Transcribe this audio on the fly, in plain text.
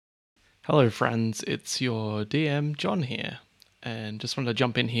Hello, friends. It's your DM, John here. And just wanted to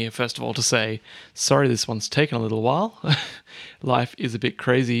jump in here, first of all, to say sorry this one's taken a little while. Life is a bit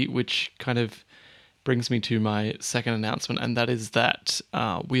crazy, which kind of brings me to my second announcement, and that is that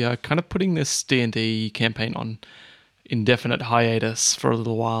we are kind of putting this D&D campaign on indefinite hiatus for a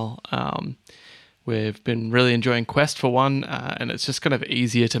little while. We've been really enjoying Quest for one, and it's just kind of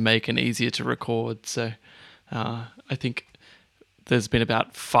easier to make and easier to record. So I think there's been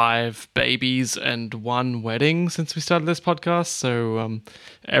about 5 babies and 1 wedding since we started this podcast. So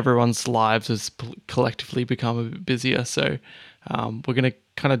everyone's lives has collectively become a bit busier. So we're going to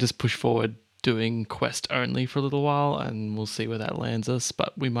kind of just push forward doing Quest only for a little while, and we'll see where that lands us.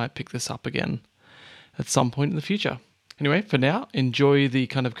 But we might pick this up again at some point in the future. Anyway, for now, enjoy the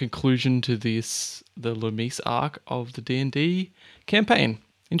kind of conclusion to the Lumis arc of the D&D campaign.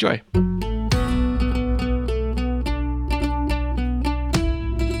 Enjoy.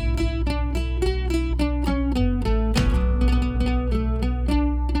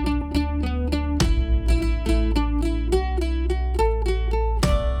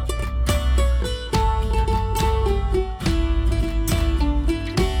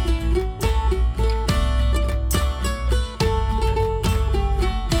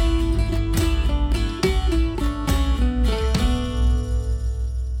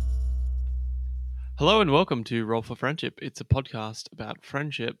 Hello and welcome to Roll for Friendship. It's a podcast about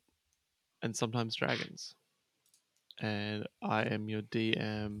friendship and sometimes dragons. And I am your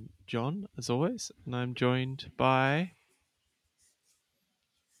DM, John, as always, and I'm joined by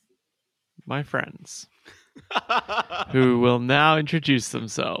my friends, who will now introduce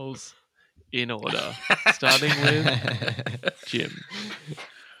themselves in order, starting with Jim.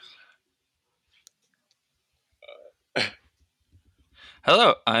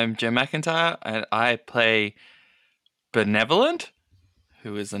 Hello, I'm Jim McIntyre, and I play Benevolent,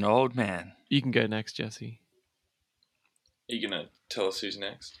 who is an old man. You can go next, Jesse. Are you going to tell us who's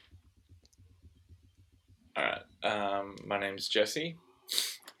next? Alright, my name's Jesse,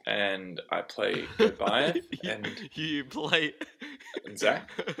 and I play Goliath, and You play...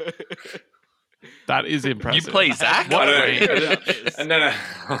 Zach. That is impressive. You play Zach? What I range? No.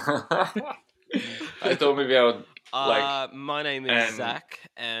 I thought maybe I would... my name is and Zach,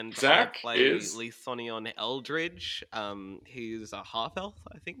 and Zach I play is- Lethonion Eldridge. He's a half elf,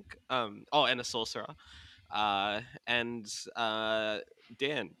 I think. And a sorcerer. And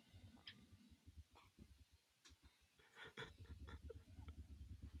Dan.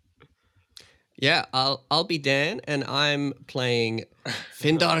 Yeah, I'll be Dan, and I'm playing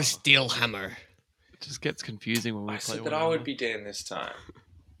Findar Steelhammer. It just gets confusing when we I play said that one I would another. be Dan this time.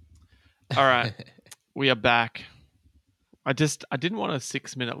 All right, we are back. I didn't want a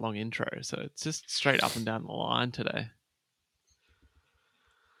 6-minute long intro, so it's just straight up and down the line today.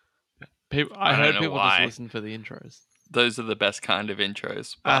 I don't heard know people why. just listen for the intros. Those are the best kind of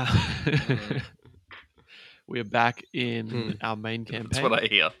intros. But We are back in our main campaign. that's what I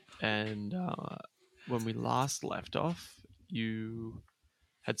hear. And when we last left off, you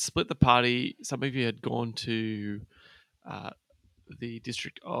had split the party. Some of you had gone to the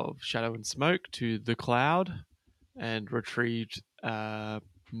district of Shadow and Smoke, to the Cloud, and retrieved a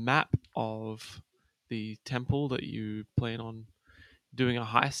map of the temple that you plan on doing a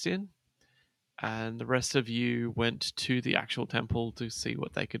heist in. And the rest of you went to the actual temple to see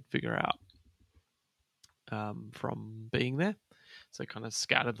what they could figure out from being there. So kind of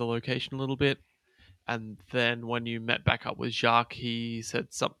scattered the location a little bit. And then when you met back up with Jacques, he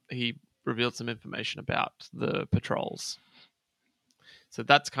revealed some information about the patrols. So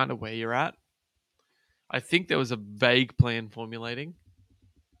that's kind of where you're at. I think there was a vague plan formulating.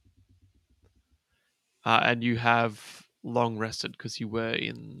 And you have long rested because you were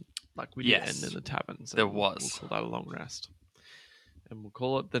in, like, we did Yes, end in the tavern. So there We'll was. call that a long rest. And we'll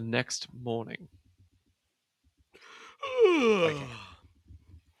call it the next morning. Okay.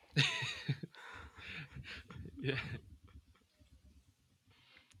 Yeah.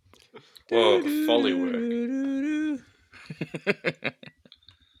 Whoa, the folly work.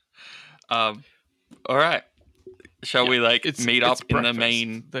 All right. Shall we meet up it's in the breakfast.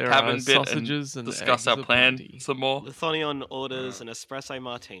 main There tavern are bit sausages and and discuss eggs our plan aplenty. some more? Lethonion orders an espresso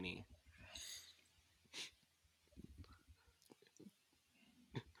martini.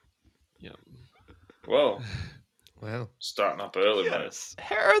 Yeah. Well, Wow. starting up early, mate. Yes.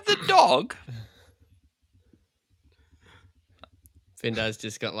 Hair of the dog. Findar's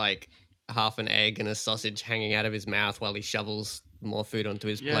just got like half an egg and a sausage hanging out of his mouth while he shovels more food onto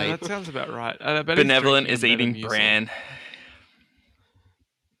his Yeah, plate. that sounds about right. And I bet he's Benevolent drinking is a eating Metamucil. bran.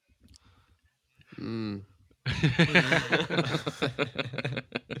 Mm.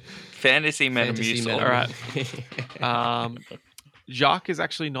 Fantasy Fantasy Metamucil. Alright. Jacques is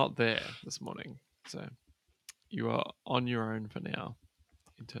actually not there this morning, so you are on your own for now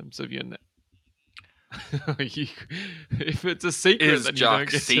in terms of your. If it's a secret, Is then you don't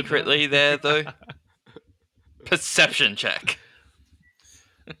Jacques get secretly there, though? Perception check.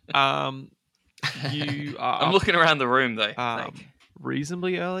 to know. You are I'm up, looking around the room, though.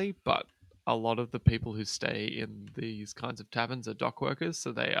 reasonably early, but a lot of the people who stay in these kinds of taverns are dock workers,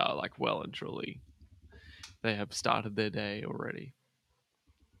 so they are like well and truly. They have started their day already.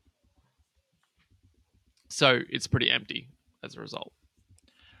 So it's pretty empty as a result.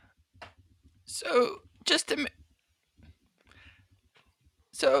 So just to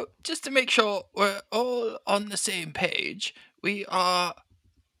make sure we're all on the same page, we are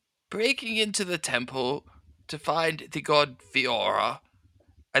breaking into the temple to find the god Fiora,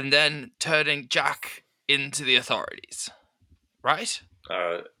 and then turning Jack into the authorities, right?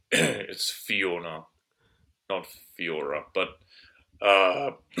 It's Fiorna, not Fiora, but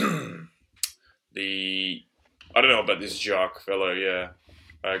I don't know about this Jacques fellow. Yeah,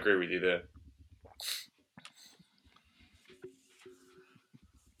 I agree with you there.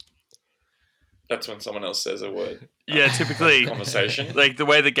 That's when someone else says a word. Yeah, typically, Conversation. like the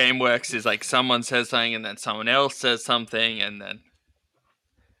way the game works is like someone says something and then someone else says something and then.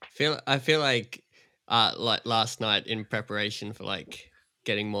 I feel like last night in preparation for like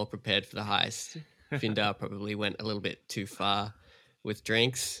getting more prepared for the heist, Findar probably went a little bit too far with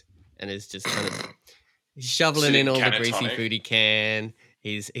drinks and is just kind of shoveling Sitting in all the can of greasy tonic. food he can.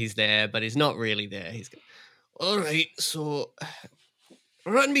 He's there, but he's not really there. He's all right. So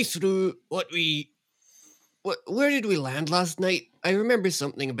run me through where did we land last night? I remember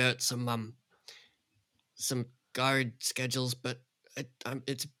something about some guard schedules, but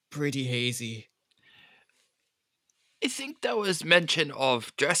it's pretty hazy. I think there was mention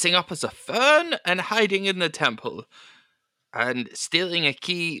of dressing up as a fern and hiding in the temple, and stealing a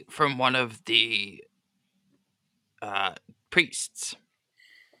key from one of the priests.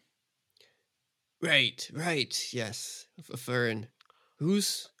 Right, yes. A fern.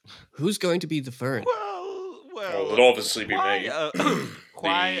 Who's going to be the fern? Well, it'll obviously be why, me.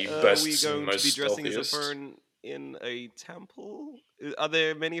 Why The are best we and going to most be dressing as a stealthiest. fern in a temple? Are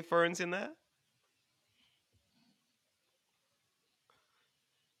there many ferns in there?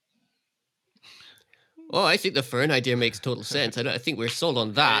 Oh, I think the fern idea makes total sense. I think we're sold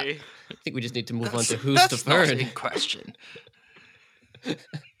on that. Hey. I think we just need to move on to who's That's the not fern. in question.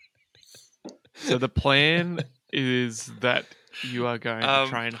 So the plan is that you are going to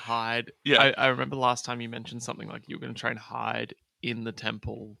try and hide. yeah. I remember last time you mentioned something like you were going to try and hide in the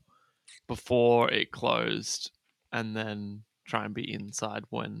temple before it closed, and then try and be inside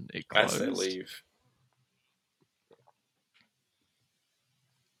when it closed. As they leave.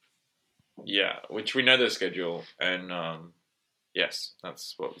 Yeah, which we know their schedule, and yes,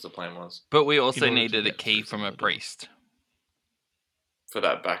 that's what the plan was But we also order to needed a get key through from some a of the doors. priest. for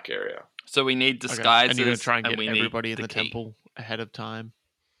that back area. So we need Okay. disguises, And you're going to try and get we need everybody in the key. temple ahead of time.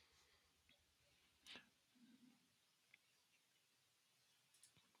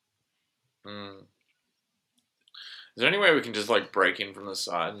 Mm. Is there any way we can just like break in from the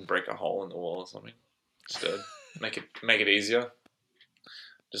side and break a hole in the wall or something? Instead, make it easier.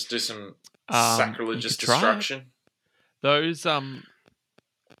 Just do some sacrilegious you could try it. destruction. Those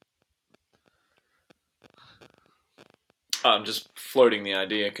I'm just floating the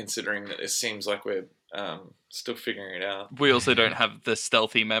idea, considering that it seems like we're still figuring it out. We also don't have the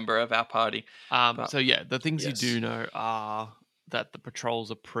stealthy member of our party. so yeah, the things Yes. you do know are that the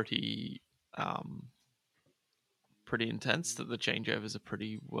patrols are pretty pretty intense, that the changeovers are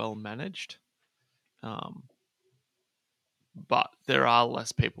pretty well managed. But there are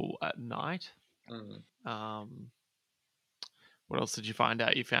less people at night. Mm. What else did you find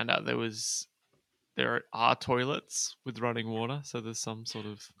out? You found out there are toilets with running water, so there's some sort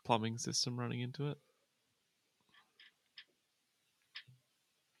of plumbing system running into it.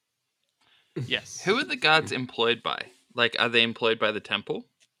 Yes. Who are the guards employed by? Like, are they employed by the temple?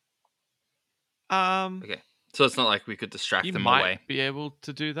 Okay. So it's not like we could distract You them might away. be able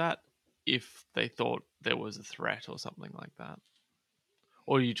to do that if they thought there was a threat or something like that.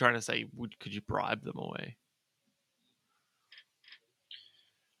 Or are you trying to say, could you bribe them away?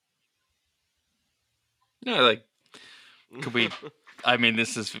 No, like, could we... I mean,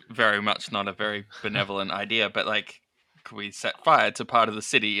 this is very much not a very benevolent idea, but, like, could we set fire to part of the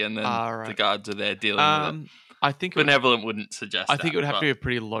city and then Right. the guards are there dealing with it? I think Benevolent wouldn't suggest that. I think it would have but- to be a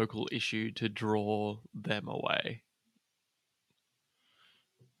pretty local issue to draw them away.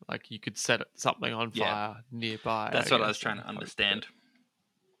 Like you could set something on Yeah. fire nearby. That's I what I was guess, trying to and hope understand.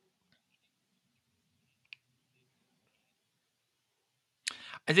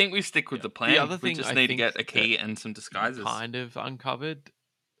 I think we stick with the plan. other We thing just I need to think get a key that and some you disguises. kind of uncovered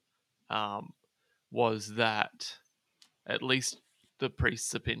was that at least the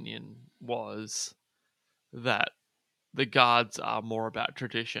priest's opinion was that the guards are more about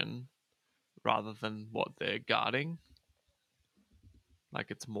tradition rather than what they're guarding.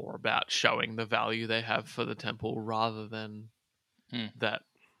 Like it's more about showing the value they have for the temple rather than that,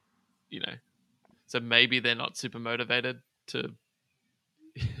 So maybe they're not super motivated to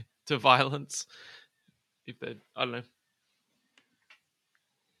to violence. If they, I don't know.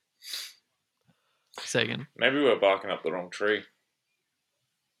 Say again. Maybe we're barking up the wrong tree.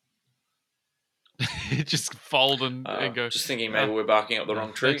 Just fold and go. Just thinking maybe we're barking up the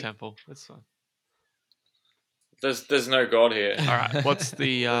wrong tree. No temple. That's fine. There's no god here. All right. What's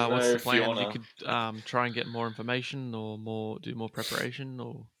the There's no plan? Fiorna. You could try and get more information or do more preparation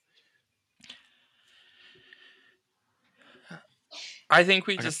or. I think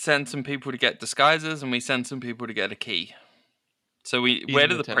we just send some people to get disguises, and we send some people to get a key. So where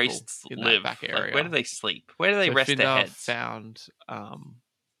do the temple, priests in that live? back Like, area. where do they sleep? Where do they So rest their Findar heads? found,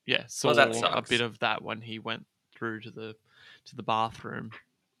 saw Well, that a sucks. bit of that when he went through to the bathroom.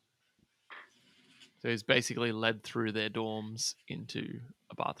 So he's basically led through their dorms into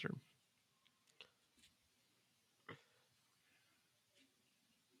a bathroom.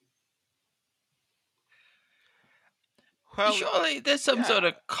 Well, Surely there's some sort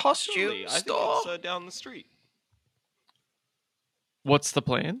of costume surely, I think store. it's down the street. What's the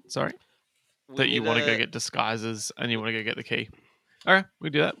plan? Sorry, that you want to go get disguises and you want to go get the key. All right, we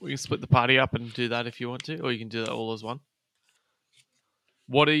can do that. We can split the party up and do that if you want to, or you can do that all as one.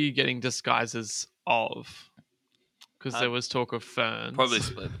 What are you getting disguises of? Because there was talk of ferns. Probably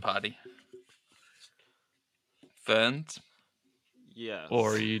split the party. Ferns? Yes.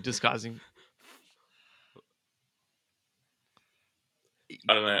 Or are you disguising?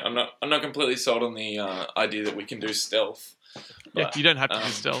 I don't know. I'm not completely sold on the idea that we can do stealth. Yeah, But, you don't have to do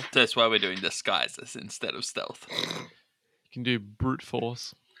stealth. That's why we're doing disguises instead of stealth. You can do brute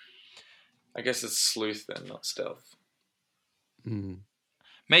force. I guess it's sleuth then, not stealth.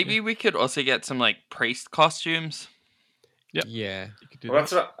 Maybe we could also get some like priest costumes. Yep. Yeah. You could do Well,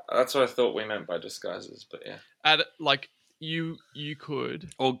 that. that's what I thought we meant by disguises, but yeah. You could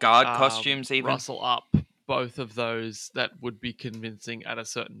Or guard costumes even. rustle up both of those that would be convincing at a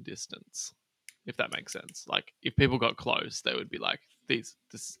certain distance, if that makes sense. Like if people got close, they would be like, this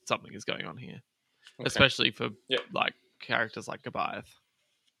something is going on here. Okay. Especially for Yep. like characters like Goliath.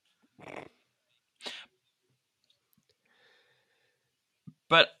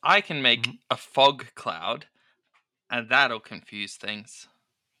 But I can make a fog cloud, and that'll confuse things.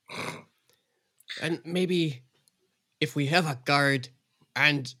 And maybe if we have a guard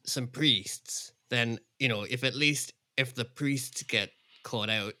and some priests, then, if the priests get caught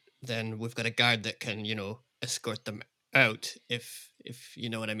out, then we've got a guard that can, escort them out. If you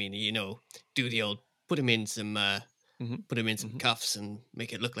know what I mean, do the old put them in some cuffs and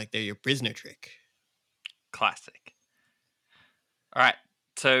make it look like they're your prisoner trick. Classic. All right.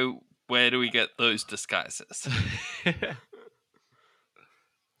 So where do we get those disguises?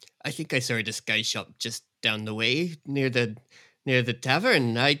 I think I saw a disguise shop just down the way near the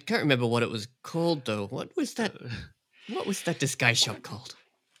tavern. I can't remember what it was called though. What was that? What was that disguise shop called?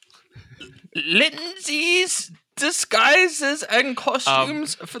 Lindsay's disguises and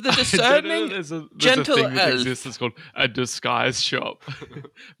costumes for the I don't know, discerning there's a gentle thing that elf. exists. It's called a disguise shop,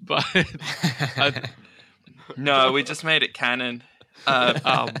 but No, we just made it canon.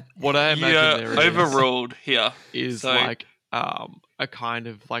 what I imagine there overruled here is So- like a kind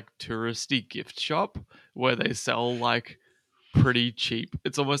of like touristy gift shop where they sell like pretty cheap.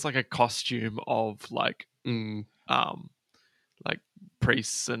 It's almost like a costume of like like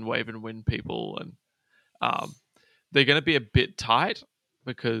priests and wave and wind people, and they're going to be a bit tight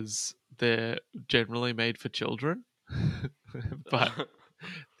because they're generally made for children. But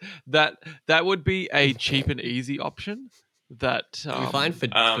that would be a cheap and easy option that we find for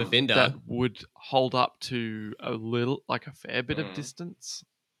Vinda. that would hold up to a fair bit of distance.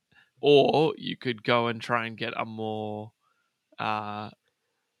 Or you could go and try and get a more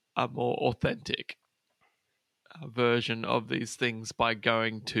authentic version of these things by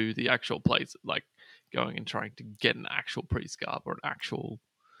going to the actual place, like going and trying to get an actual priest garb or an actual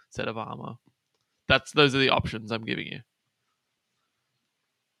set of armor. Those are the options I'm giving you.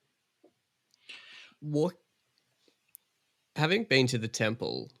 What? Having been to the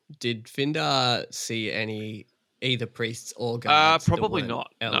temple, did Findar see either priests or guards? that Probably weren't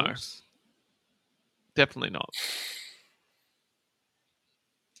not, no. elves? Definitely not.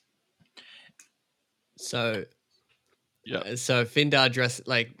 So, Yeah. So Findar dressed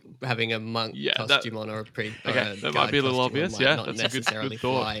like having a monk Yeah, costume on or a pre. or Okay, a that might guard be a little costume on obvious, might yeah, not that's a good necessarily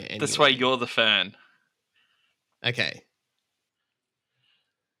thought. fly anyway. That's why you're the fan. Okay.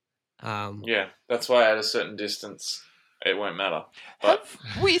 Yeah, that's why at a certain distance it won't matter. But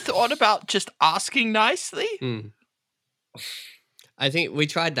Have we thought about just asking nicely? I think we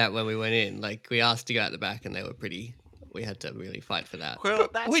tried that when we went in. Like we asked to go out the back, and they were pretty. We had to really fight for that. Well,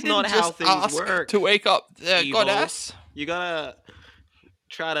 But that's we didn't not how just things ask work. to wake up the Evil. goddess. You gotta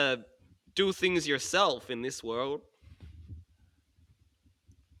try to do things yourself in this world.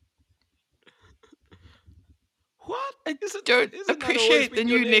 What? I Isn't don't that always appreciate the been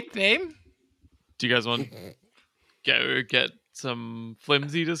your new name? nickname. Do you guys want go get some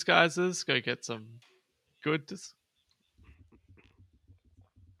flimsy disguises? Go get some good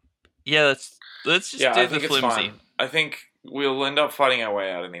Yeah, let's just yeah, do I the think it's flimsy. fine. I think we'll end up fighting our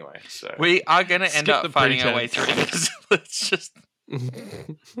way out anyway. So We are going to end Skip up the fighting our way pretense. through this. Let's just...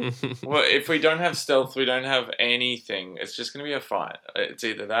 well, if we don't have stealth, we don't have anything. It's just going to be a fight. It's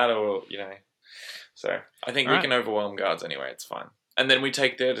either that or So I think we Alright. can overwhelm guards anyway. It's fine. And then we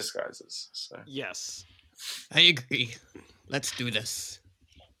take their disguises. So Yes. I agree. Let's do this.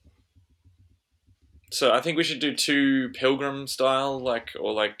 So I think we should do 2 pilgrim style,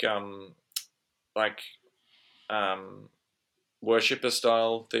 worshipper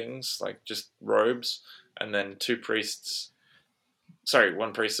style things, like just robes, and then 2 priests. Sorry,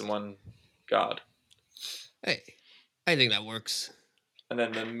 1 priest and 1 guard. Hey, I think that works. And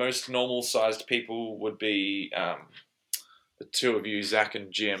then the most normal sized people would be the 2 of you, Zach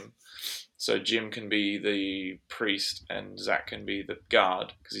and Jim. So Jim can be the priest and Zach can be the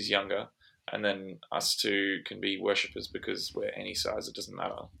guard because he's younger. And then us 2 can be worshippers because we're any size, it doesn't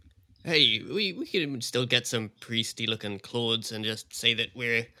matter. Hey, we can still get some priesty looking clothes and just say that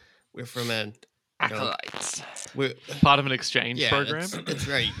we're from a Acolytes. we're part of an exchange program? That's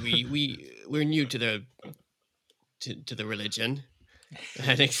right. We're new to the to the religion.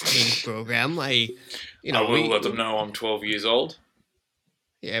 An exchange program. I will let them know I'm 12 years old.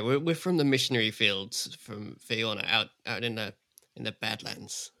 Yeah, we're from the missionary fields from Fiorna, out in the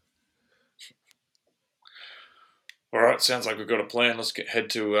Badlands. All right, sounds like we've got a plan. Let's head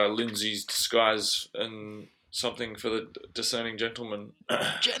to Lindsay's disguise and something for the discerning gentleman.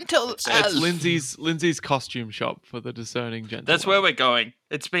 Gentle It's as... Lindsay's costume shop for the discerning gentleman. That's where we're going.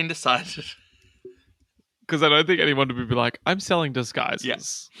 It's been decided. Because I don't think anyone would be like, I'm selling disguises.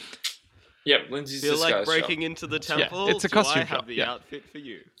 Yeah. Yep, Lindsay's Feel disguise like breaking shop. into the temple? it's a Do I costume have shop, the yeah. outfit for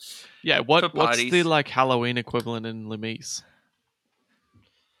you? Yeah, For what's parties. the like Halloween equivalent in Lemise?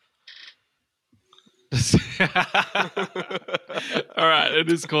 All right,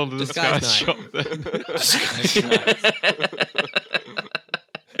 it is called a disguise Disguise shop then.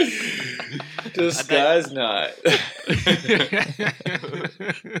 Disguise night.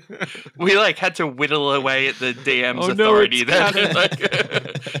 We had to whittle away at the DM's Oh, no, authority it's there.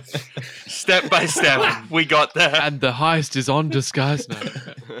 canon. Step by step, we got there. And the heist is on disguise night.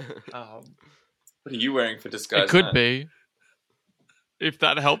 What are you wearing for disguise It could night? be. If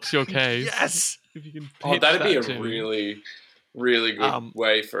that helps your case. Yes, If you can Oh, pitch that'd be that a to me. really, really good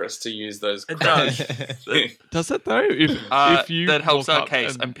way for us to use those. it does. Does it though? If you that helps walk our up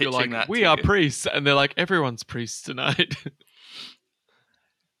case. and I'm you're pitching like, that we to are you." priests, and they're like, everyone's priests tonight.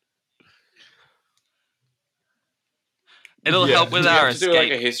 It'll help with Do we our have to do like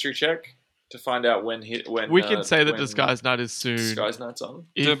a escape. history check to find out when we can say that when disguise night is soon. disguise night's on.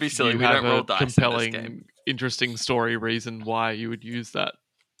 If Don't be silly, you we have don't roll a dice in this compelling, game. interesting story reason why you would use that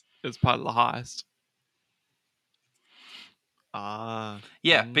as part of the heist.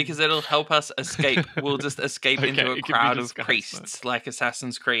 Yeah, because it'll help us escape. We'll just escape Okay, into it a can be crowd of disguised, priests, like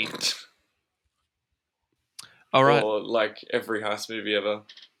Assassin's Creed. All right. Or like every heist movie ever.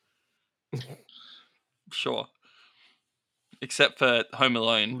 Sure. Except for Home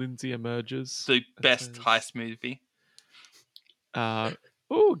Alone, Lindsay emerges. the best says- heist movie.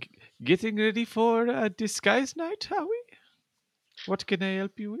 Getting ready for a disguise night, are we? What can I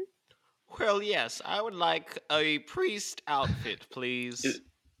help you with? Well, yes, I would like a priest outfit, please.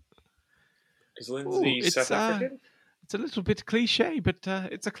 Is Lindsay it's, South African? It's a little bit cliche, but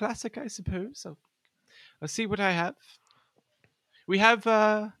it's a classic, I suppose. So I'll see what I have. We have.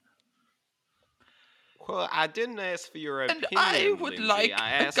 Well, I didn't ask for your And opinion, I would Lindsay. like I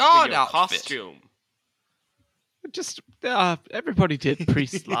a asked guard for your outfit. costume. Just everybody did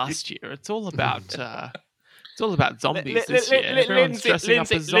priest last year. It's all about zombies this year. Everyone's dressing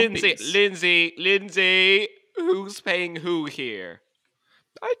up as zombies. Lindsay, who's paying who here?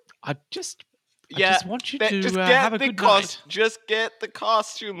 I just Yeah, want you Just to get have a the good night. Just get the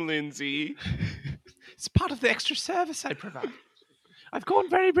costume, Lindsay. It's part of the extra service I provide. I've gone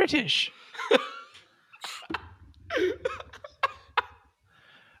very British.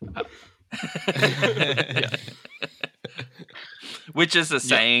 Which is a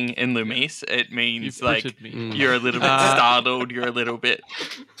saying in Lumis. It means You've like butchered me. you're a little bit startled. You're a little bit.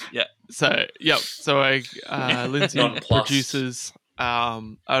 Yeah. So Lindsay Nonplussed. produces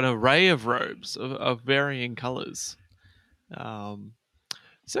an array of robes of varying colors.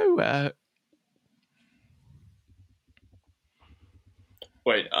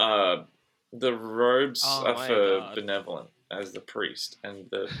 Wait, the robes Oh are my for God. Benevolent as the priest, and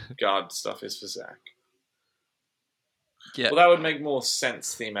the guard stuff is for Zach. Yeah. Well, that would make more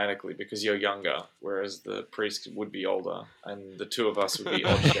sense thematically because you're younger, whereas the priest would be older, and the two of us would be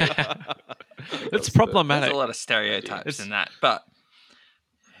odd shaped. It's There's problematic. a lot of stereotypes It's- in that, but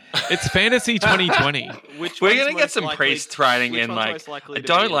It's fantasy 2020. Which we're one's gonna get most some likely- priests writing which in one's like, most likely I to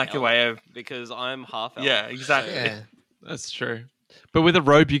don't be an like the elf? way of. Because I'm half elf. Yeah, exactly. Yeah. That's true. But with a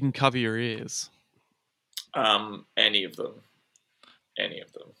robe, you can cover your ears. Any of them.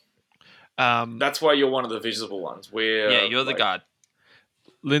 That's why you're one of the visible ones. Yeah, you're the guard.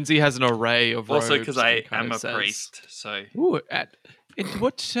 Lindsay has an array of robes. Also, because I and kind am of a says, priest, so Ooh, and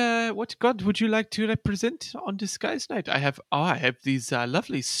what god would you like to represent on Disguise Night? I have these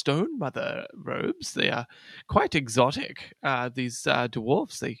lovely Stone Mother robes. They are quite exotic. These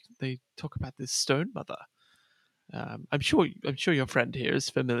dwarves, they talk about this Stone Mother. I'm sure your friend here is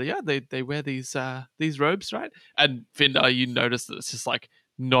familiar. They wear these robes, right? And Findar, you notice that it's just like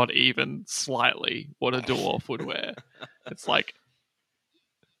not even slightly what a dwarf would wear. It's like,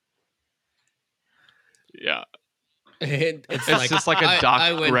 yeah. It's Just like a dark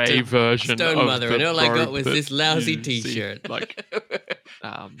I went grey to version Stone of Mother, the and all I got robe was that this lousy you see, T-shirt. like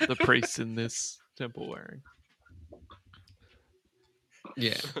the priests in this temple wearing.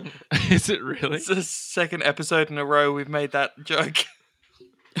 Yeah. Is it really? it's the second episode in a row we've made that joke.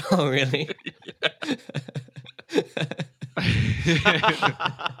 Oh, really?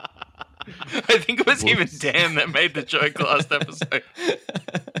 I think it was even Dan that made the joke last episode.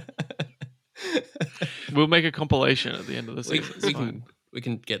 We'll make a compilation at the end of the season. It's fine. we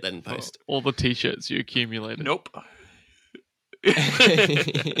can get that in post. All the t-shirts you accumulated. Nope.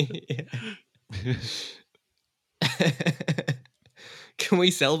 Can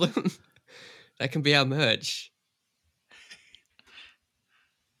we sell them? That can be our merch.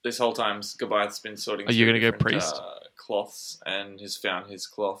 This whole time, Gabath's been sorting Are you through gonna go different, priest? cloths and has found his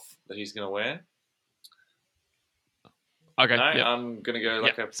cloth that he's going to wear. Okay, No, yep. I'm going to go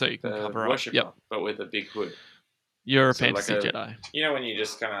like so you can a cover up. worshipper, Yep. but with a big hood. You're a So like fantasy a- Jedi. You know when you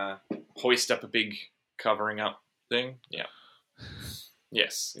just kind of hoist up a big covering up thing? Yeah.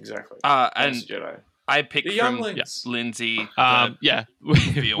 Yes, exactly. And Fantasy Jedi. I picked The from younglings. Lindsay. Yeah, we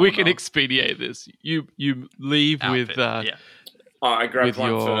Fiorna can expedite this. You leave with outfit. Oh, I grabbed with one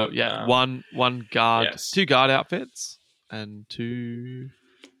your for one guard, yes. 2 guard outfits, and 2.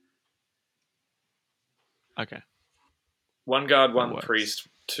 Okay. one guard, one works. priest,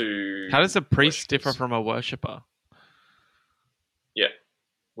 2. How does a priest differ worshippers. from a worshipper? Yeah,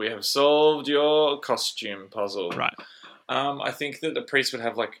 we have solved your costume puzzle. Right. I think that the priest would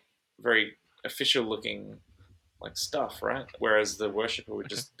have like very official looking like stuff, right? Whereas the worshipper would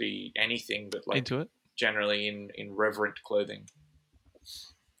just be anything but like Into it. generally in reverent clothing.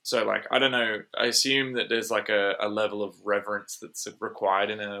 So like I don't know, I assume that there's like a level of reverence that's required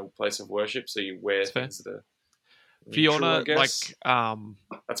in a place of worship, so you wear That's fair. things that are neutral, I Fiorna, guess.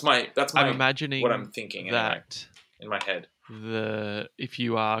 like, that's my I'm imagining what I'm thinking anyway, that in my head. if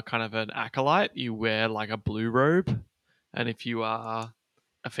you are kind of an acolyte, you wear like a blue robe, and if you are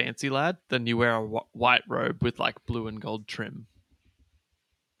a fancy lad, then you wear a white robe with like blue and gold trim.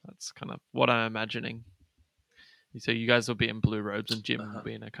 That's kind of what I'm imagining. So you guys will be in blue robes, and Jim will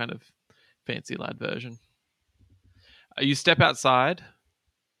be in a kind of fancy lad version. You step outside.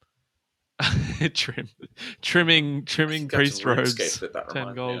 trimming That's priest robes. RuneScape that 10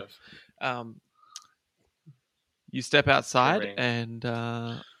 reminded gold. me of. You step outside Trimming.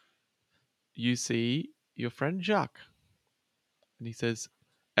 and you see your friend Jacques, and he says,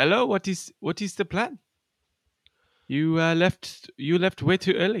 "Hello, what is the plan? You left way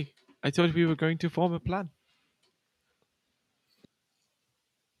too early. I thought we were going to form a plan."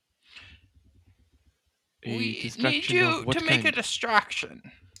 A We need distraction you of what to make a kind?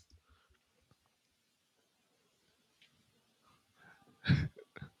 distraction.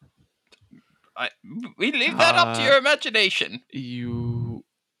 We leave that up to your imagination.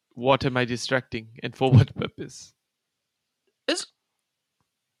 What am I distracting, and for what purpose?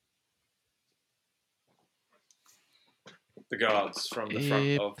 the guards from the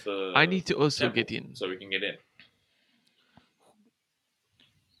front of the. I need to also temple get in. so we can get in.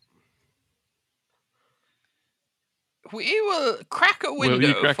 We will crack a window Will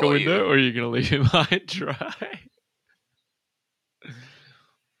you crack a for window, you. or are you going to leave him high and dry?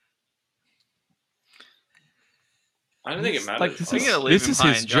 I don't think it matters. Like, this I'm is, gonna leave this him is high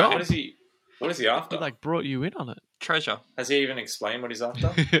his and dry. job. What is he after? He like brought you in on it. Treasure. Has he even explained what he's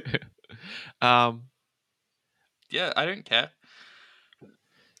after? Yeah, I don't care.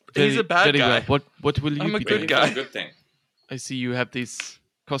 Very, He's a bad very guy. well. What will you I'm a be good doing? guy. A good thing. I see you have these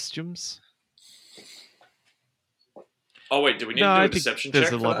costumes. Oh wait, do we need No, to do I a think deception there's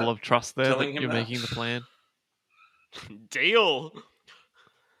check a for level that? of trust there Telling that him you're that? making the plan. Deal.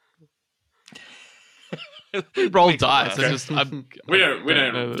 Roll Makes it dice. worse. I just, We don't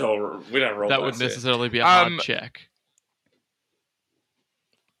know roll. that dice would here. necessarily be a hard Um, check.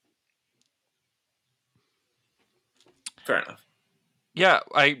 Fair enough. Yeah,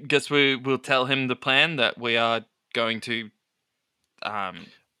 I guess we will tell him the plan that we are going to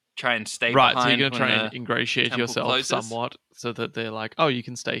try and stay Right, so behind you're going to when try and the ingratiate temple yourself closes? somewhat so that they're like, oh, you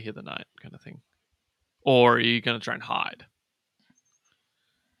can stay here the night kind of thing. Or are you going to try and hide?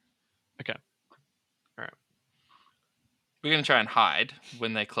 Okay. All right. We're going to try and hide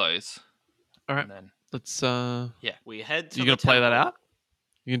when they close. All right. And then, Let's, We head to you the going to play that temple. out?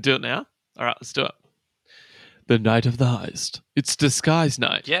 You can do it now? All right, let's do it. The night of the heist. It's disguise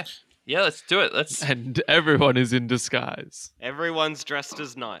night. yeah, let's do it. Let's. And everyone is in disguise. Everyone's dressed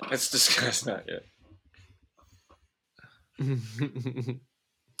as knights. Let's discuss that. Yeah.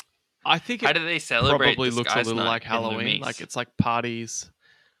 I think How it do they celebrate probably looks a Disguise little Night like in Halloween. Lumis? Like it's like parties.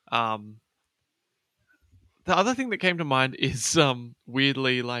 The other thing that came to mind is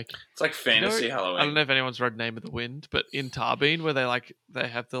weirdly like It's like fantasy I don't Halloween. know if anyone's read Name of the Wind, but in Tarbine where they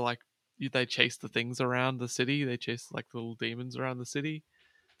have the they chase the things around the city. They chase like the little demons around the city.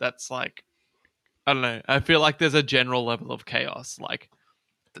 That's like I don't know. I feel like there's a general level of chaos. Like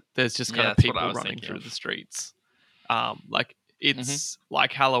there's just kind Yeah, of that's what I people was running thinking through of. the streets. Like it's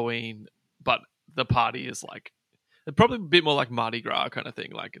like Halloween, but the party is like probably a bit more like Mardi Gras kind of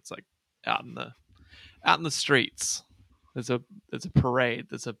thing. Like it's like out in the streets. There's a parade.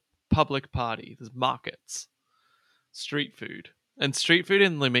 There's a public party. There's markets, street food, and street food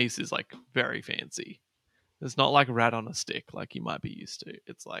in Limes is like very fancy. It's not like rat on a stick like you might be used to.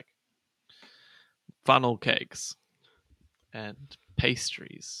 It's like funnel cakes and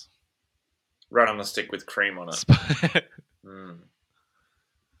pastries. Right on the stick with cream on it. Mm.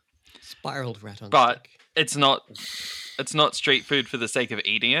 Spiraled rat on But stick. it's not street food for the sake of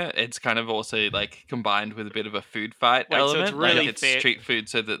eating it. It's kind of also like combined with a bit of a food fight Wait, so it's element. really like it's fair- street food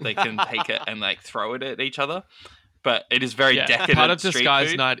so that they can take it and like throw it at each other. But it is very Yeah, decadent part of street Disguise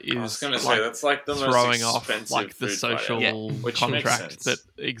food. Night I was is going to like say that's like the most throwing off expensive like the food fight social ever, which makes contract sense. that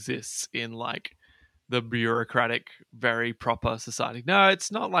exists in like the bureaucratic, very proper society. No,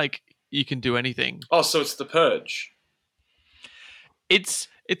 it's not like you can do anything. Oh, so it's the purge. It's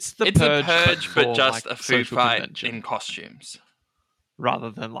the purge, but for, just like, a food social fight convention, in costumes.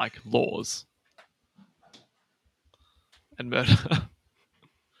 rather than like laws and murder.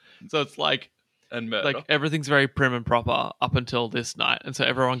 So it's like And murder. like everything's very prim and proper up until this night, and so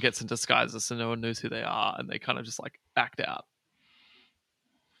everyone gets in disguises, so no one knows who they are, and they kind of just like act out.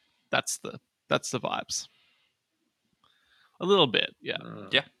 That's the vibes. A little bit, yeah.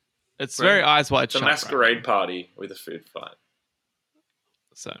 Yeah. It's Right. very eyes wide It's a shut. right masquerade now. party with a food fight.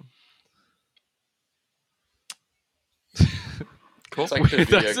 So Cool. It's like the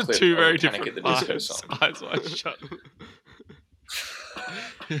video those are clip two of very Panic different at the Disco vibes. song. Eyes wide shut.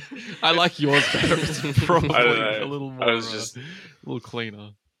 I like yours better. It's probably I don't know. a little more, I was just- a little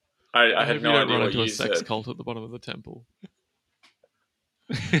cleaner. I I had hope no you don't idea run what into a you sex said. cult at the bottom of the temple.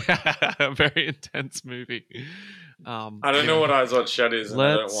 A very intense movie. I don't know what Eyes Wide Shut is, and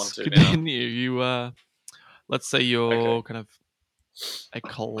I don't want Let's to now. continue. You, let's say you're Okay. kind of a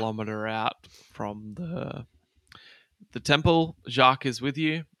kilometer out from the temple. Jacques is with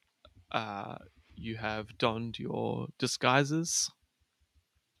you. You have donned your disguises.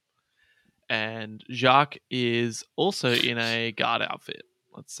 And Jacques is also in a guard outfit,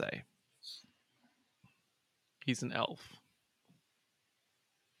 let's say. He's an elf.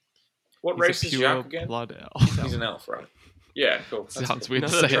 What He's race a is pure Jacques again? blood elf. He's an elf, right? Yeah, cool. That's Sounds cool. weird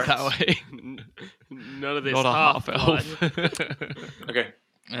to None of say it that tracks. way. None of this Not a half half-blood. elf. Okay.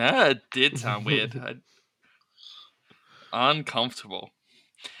 It did sound weird. Uncomfortable.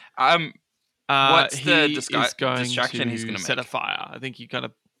 What's the he disgu- is going distraction to he's gonna set a make? fire. I think you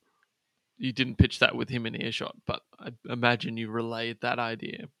didn't pitch that with him in earshot, but I imagine you relayed that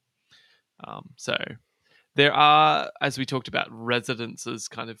idea. So There are, as we talked about, residences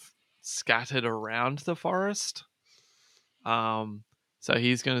kind of scattered around the forest. So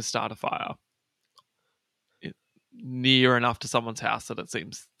he's going to start a fire near enough to someone's house that it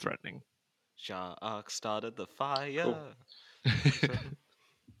seems threatening. Jacques started the fire. Cool.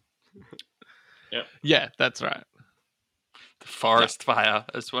 Yeah, that's right. The forest fire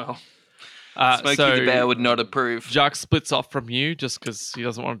as well. Smokey so the Bear would not approve. Jacques splits off from you just because he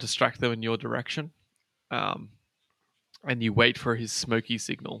doesn't want to distract them in your direction. And you wait for his smoky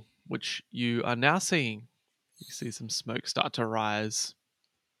signal, which you are now seeing. You see some smoke start to rise.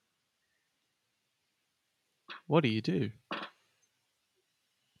 What do you do?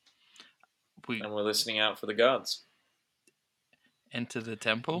 We And we're listening out for the guards. enter the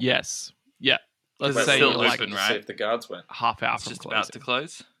temple. Yes. Yeah. Let's It's say still you're like open, to right? see if the guards went. half hour It's from just closing. about to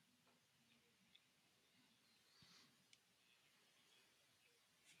close.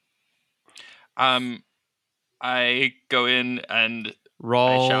 I go in and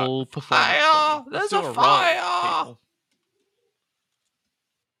Roll shout, performance. "Fire! for me. Let's There's do a roll, fire!" people.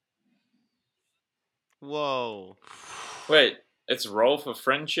 Whoa. Wait, it's roll for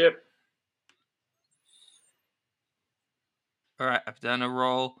friendship? All right, I've done a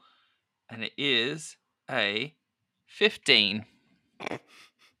roll, and it is a 15.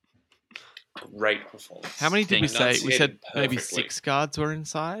 Great performance. How many did we say? We said Enunciated maybe perfectly. 6 guards were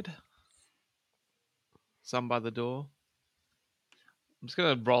inside. Some by the door. I'm just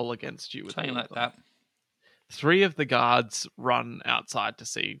going to roll against you with Something all like of them. that. 3 of the guards run outside to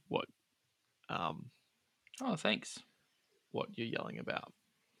see what Oh, thanks. you're yelling about.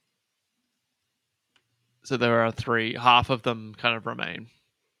 So there are 3. Half of them kind of remain.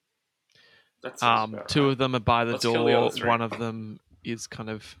 That sounds about 2 right. of them are by the Let's kill the door. other 3. One of them is kind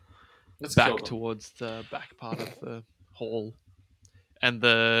of Let's kill back them. towards the back part of the hall. And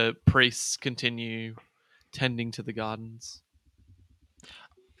the priests continue tending to the gardens.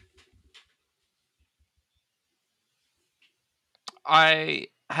 I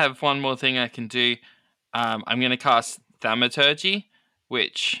have one more thing I can do. I'm going to cast Thaumaturgy,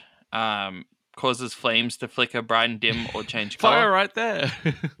 which causes flames to flicker bright and dim or change color. Fire right there.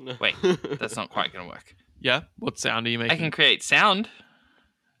 Wait, that's not quite going to work. Yeah? What sound are you I making? can create sound.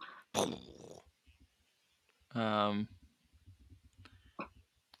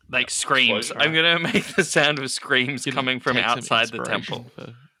 Like screams. Explosion, I'm going to make the sound of screams Can coming from take some outside the inspiration temple.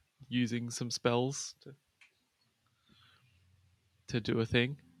 for using some spells to do a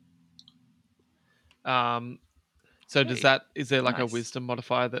thing. So does Hey, that, is there like a nice. wisdom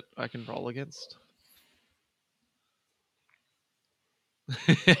modifier that I can roll against?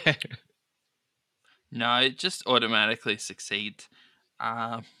 No, it just automatically succeeds.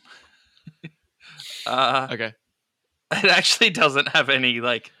 Okay. It actually doesn't have any,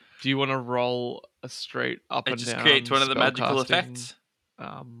 like... Do you want to roll a straight up It and just down creates one of the magical spellcasting, effects.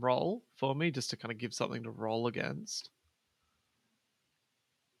 roll for me, just to kind of give something to roll against?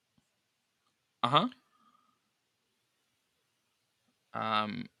 Uh-huh.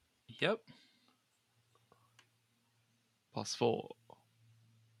 Yep. +4.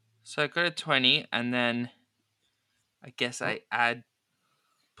 So I got a 20, and then I guess I add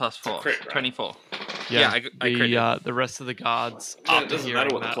 +4. Crit, right? 24. Yeah, I critted. The rest of the guards, Yeah, it after doesn't hearing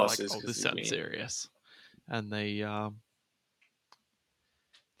matter what the that, plus like, is, oh, 'cause this he's sounds winning. serious, and they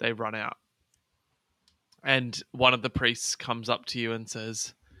run out. And one of the priests comes up to you and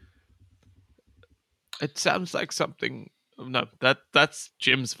says, "It sounds like something." No, that's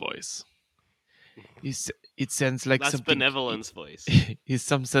Jim's voice. It sounds like That's something. Benevolence voice. It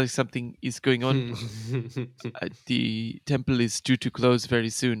sounds like something is going on. The temple is due to close very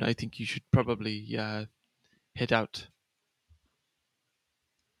soon. I think you should probably head out.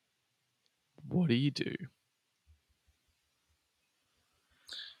 What do you do?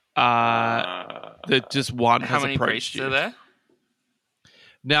 Just one How has many approached priests you. are there?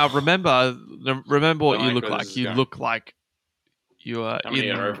 Now remember what Don't you like look where like. this is You going. look like you are How many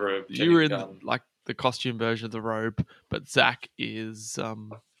in. are over a You're in gun? like the costume version of the robe, but Zach is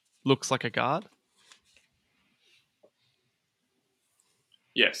looks like a guard.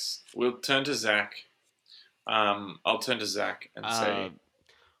 Yes, we'll turn to Zach. I'll turn to Zach and say,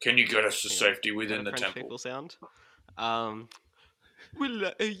 "Can you get us to safety within the French temple?" people sound.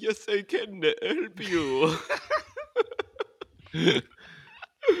 Well, yes, I can help you.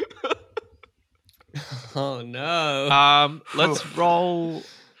 Oh no. Let's roll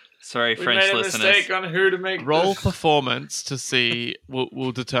Sorry, We French made a listeners. mistake on who to make roll the... performance to see.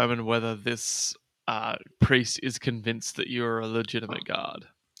 We'll determine whether this priest is convinced that you're a legitimate guard.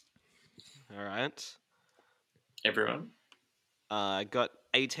 All right. Everyone. I got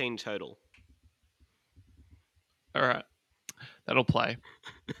 18 total. All right, that'll play.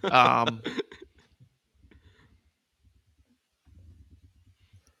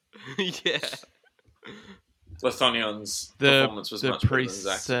 Yeah. Lithonion's The performance was much better than priest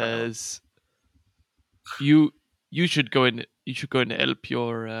Zach's. apparently. says, "You should go and help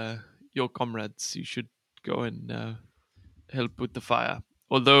your comrades. You should go and help with the fire.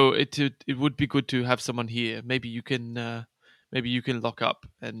 Although it would be good to have someone here. Maybe you can lock up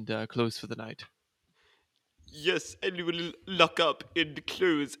and close for the night. Yes, and we will lock up and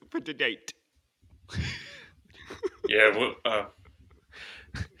close for the night. Yeah, well,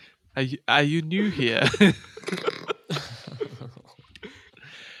 Are you new here?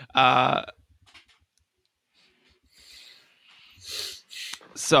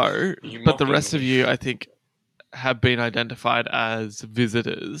 So, You but the mocking rest of me? you, I think, have been identified as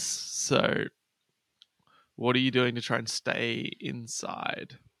visitors. So, what are you doing to try and stay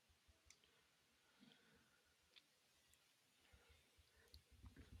inside?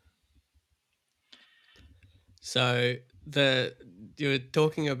 So you were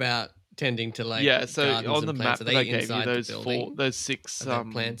talking about tending to like Yeah, so gardens on the and plants. map Are that I they gave you, inside the building? those six Are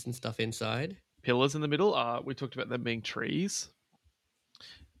there plants and stuff inside? pillars in the middle, we talked about them being trees.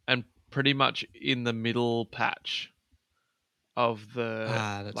 And pretty much in the middle patch of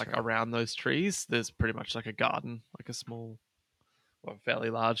That's right. around those trees, there's pretty much like a garden, like a small or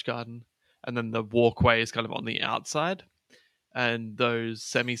fairly large garden. And then the walkway is kind of on the outside. And those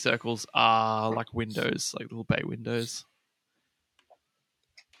semicircles are like windows, like little bay windows.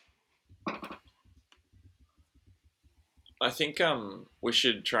 I think we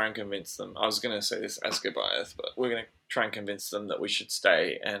should try and convince them. I was going to say this as Goliath, but we're going to try and convince them that we should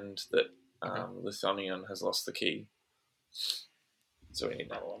stay and that Lithonion has lost the key. So we need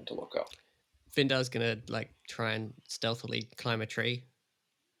another one to look up. Findar's gonna like try and stealthily climb a tree.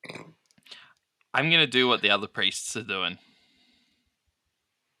 I'm going to do what the other priests are doing.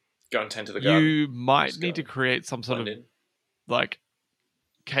 Go and tend to the garden. You might Just need go to create some sort of blend in. like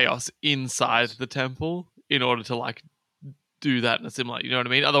chaos inside the temple in order to like do that in a similar, you know what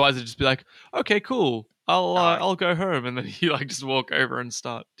I mean? Otherwise it'd just be like, okay, cool, I'll go home, and then you like just walk over and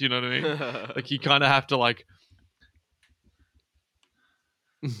start. Do you know what I mean? Like you kind of have to like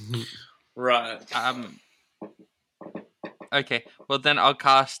Right. Okay, well then I'll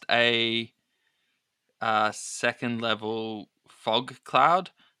cast a second level fog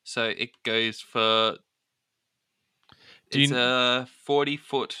cloud. So it goes for it's a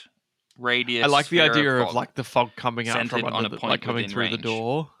 40-foot radius. I like the sphere idea of fog like the fog coming out centered from on under a the, point like coming within through the range.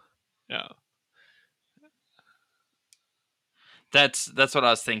 door. Yeah. That's what I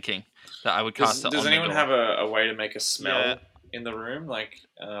was thinking. That I would cast it Does on anyone the have door. a way to make a smell Yeah. in the room? Like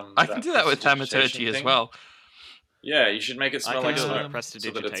I can do that with prestidigitation thaumaturgy as thing? well. Yeah, you should make it smell I like can do it smoke with so that it's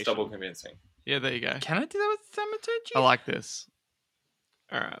prestidigitation. double convincing. Yeah, there you go. Can I do that with thaumaturgy? I like this.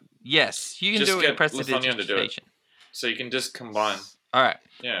 All right. Yes, you can Just do it with get Lithonion to do it. prestidigitation. So you can just combine. All right.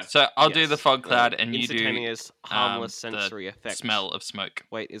 Yeah. So I'll do the Yes. fog cloud, and you do Instantaneous, harmless the sensory effect. smell of smoke.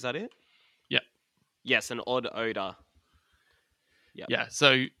 Wait, is that it? Yeah. Yes, an odd odor. Yep. Yeah.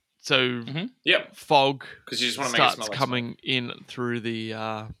 So Yep. fog Because you just want to make it starts smell like coming in through the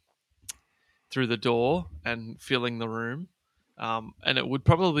door and filling the room, and it would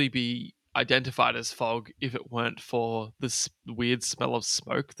probably be identified as fog if it weren't for this weird smell of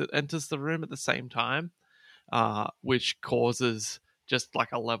smoke that enters the room at the same time, which causes just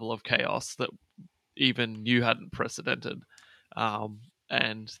like a level of chaos that even you hadn't precedented.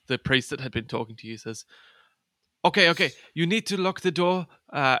 And the priest that had been talking to you says, Okay, you need to lock the door,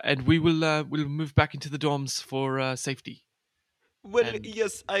 and we'll move back into the dorms for safety. Well, And-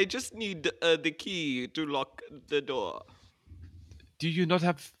 yes, I just need the key to lock the door. Do you not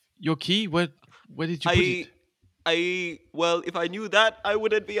have your key? Where did you put it? Well, if I knew that, I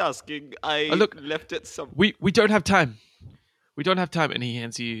wouldn't be asking. I look, left it some. We don't have time. We don't have time, and he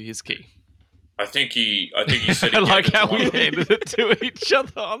hands you his key. I think he said he I gave like it to how one we of them. handed it to each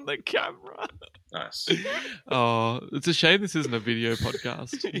other on the camera. Nice. Oh, it's a shame this isn't a video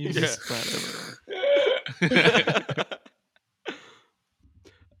podcast. You Yeah. just that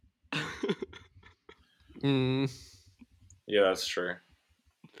over. Yeah, that's true.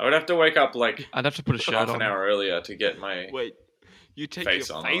 I would have to wake up like I'd have to put a shirt half on. an hour earlier to get my Wait, you take face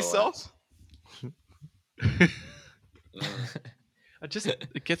your on. face otherwise. off?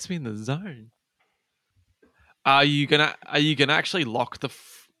 It gets me in the zone. Are you gonna actually lock the?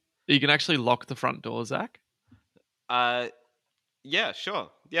 Are you gonna actually lock the front door, Zach? Yeah,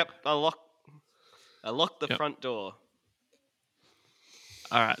 sure. Yep, I lock the Yep. front door.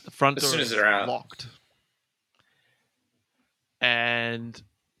 All right, the front As door soon as is they're out. locked, and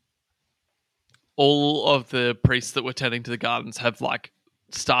all of the priests that were tending to the gardens have like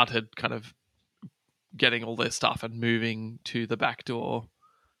started kind of getting all their stuff and moving to the back door.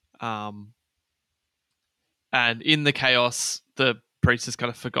 And in the chaos, the priest has kind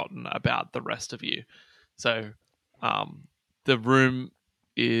of forgotten about the rest of you. So the room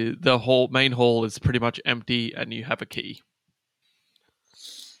is main hall is pretty much empty, and you have a key.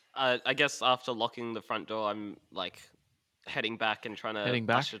 I guess after locking the front door, I'm like heading back and trying Heading to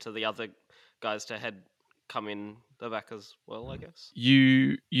back? usher to the other guys to come in the back as well, I guess.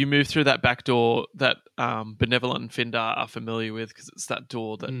 You move through that back door that Benevolent and Findar are familiar with, because it's that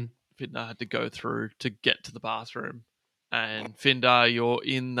door that Findar had to go through to get to the bathroom. And Findar, you're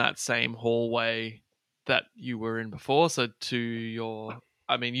in that same hallway that you were in before. So you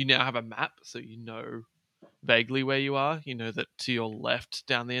now have a map, so you know vaguely where you are. You know that to your left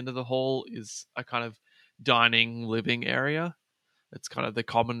down the end of the hall is a kind of dining living area. It's kind of the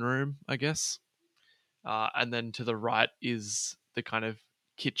common room, I guess. And then to the right is the kind of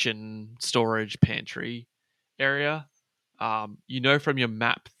kitchen, storage, pantry area. You know from your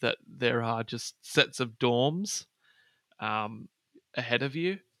map that there are just sets of dorms ahead of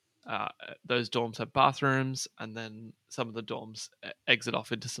you. Those dorms have bathrooms, and then some of the dorms exit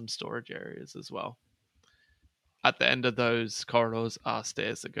off into some storage areas as well. At the end of those corridors are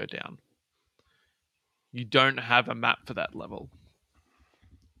stairs that go down. You don't have a map for that level.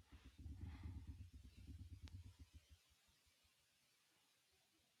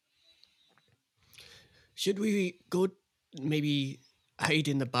 Should we go maybe hide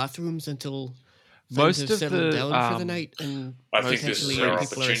in the bathrooms until Most things of have settled the, down for the night and I think this is potentially our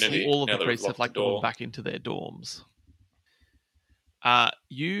people are opportunity. asleep? all of now the that we've priests have locked the gone door. back into their dorms.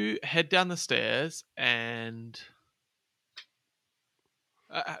 You head down the stairs and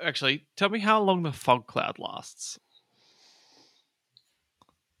actually, tell me how long the fog cloud lasts,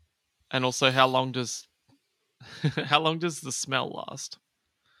 and also how long does the smell last?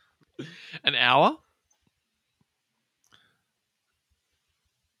 An hour?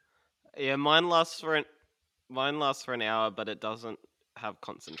 Yeah, mine lasts for an hour, but it doesn't have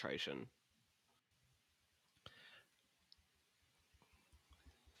concentration.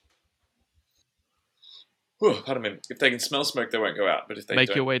 Pardon me. If they can smell smoke, they won't go out. But if they Make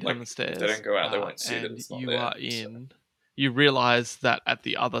don't, your way down the stairs. If they don't go out, they won't see that and it's not you there. are in. You realize that at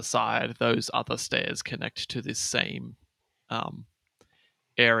the other side, those other stairs connect to this same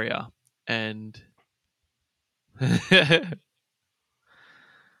area, and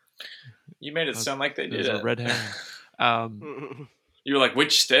You made it sound like they did there's it. a red herring. You were like,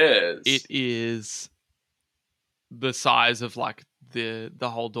 which stairs? It is the size of like the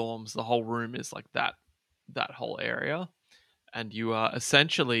whole dorms. The whole room is like that whole area, and you are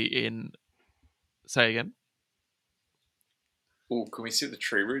essentially in. Say again. Oh, can we see the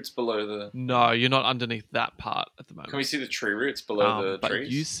tree roots below the? No, you're not underneath that part at the moment. Can we see the tree roots below the but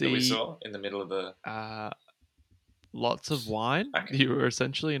trees you see, that we saw in the middle of the? Lots of wine. Okay. You were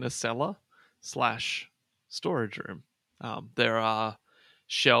essentially in a cellar / storage room. There are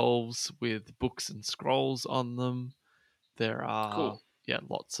shelves with books and scrolls on them. There are Cool.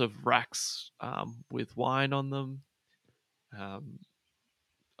 lots of racks with wine on them.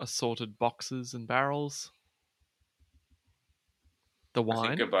 Assorted boxes and barrels. The I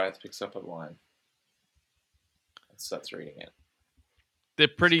wine. think Goliath picks up a wine and starts reading it. They're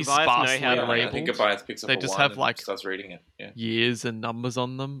pretty Does Goliath know sparsely how to read? labeled. I think Goliath picks up They a just wine have and like starts reading it. Yeah. years and numbers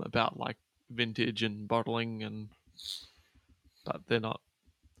on them about like vintage and bottling, but they're not.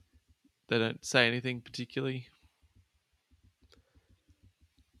 They don't say anything particularly.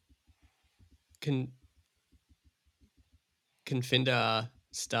 Can Findar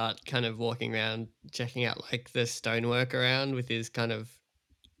start kind of walking around, checking out like the stonework around with his kind of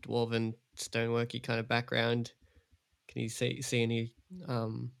dwarven stoneworky kind of background? Can you see any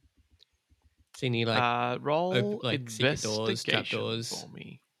like roll like secret doors, investigation trapdoors, for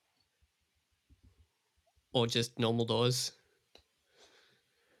me. or just normal doors?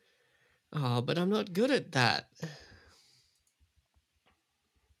 Oh, but I'm not good at that.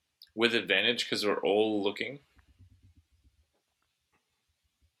 With advantage because we're all looking.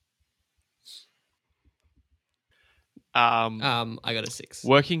 I got a 6.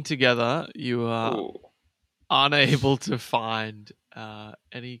 Working together, you are Ooh. unable to find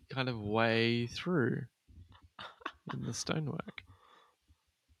any kind of way through in the stonework.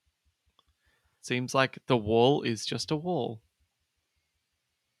 Seems like the wall is just a wall.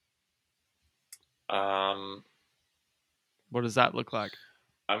 What does that look like?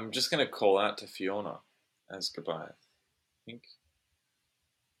 I'm just gonna call out to Fiorna as Goliath. I think.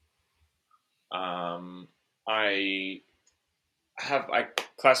 I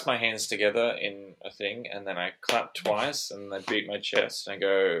clasp my hands together in a thing, and then I clap twice, and I beat my chest, and I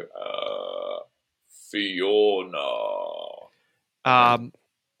go, Fiorna.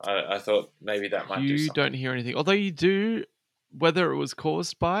 I thought maybe that might do You something. don't hear anything. Although you do, whether it was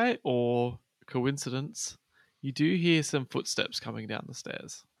caused by or coincidence, you do hear some footsteps coming down the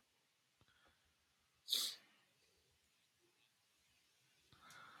stairs.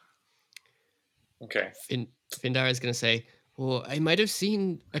 Okay. Findara is going to say, well, I might have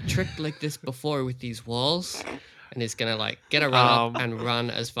seen a trick like this before with these walls. And he's going to like get a run up and run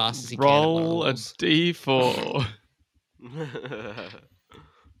as fast as he can. Roll a d4.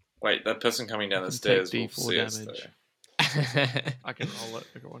 Wait, that person coming down the can stairs take will D4 see us, damage. though. I can roll it.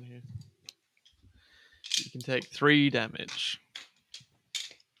 I got one here. You can take 3 damage.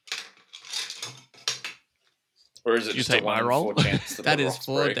 Or is it You just take a 1 my in roll? 4 chance that That the is rocks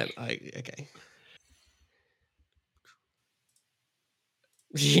 4 break? damage. Okay.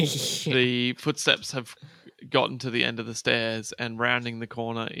 The footsteps have gotten to the end of the stairs, and rounding the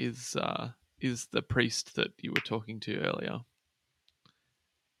corner is the priest that you were talking to earlier.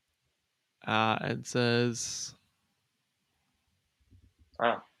 And says,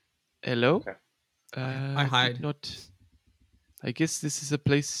 hello? Okay. I hide. I guess this is a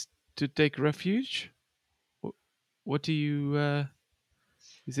place to take refuge? What do you...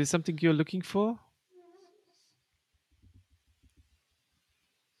 is there something you're looking for?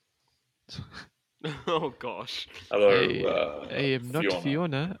 Oh gosh. Hello, I am not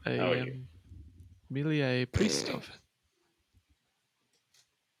Fiorna. I How are you? am merely a priest of...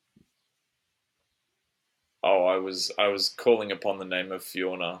 Oh, I was calling upon the name of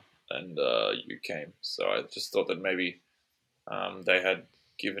Fiorna, and you came. So I just thought that maybe they had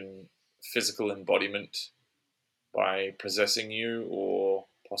given physical embodiment by possessing you, or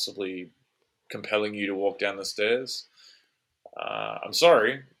possibly compelling you to walk down the stairs. I'm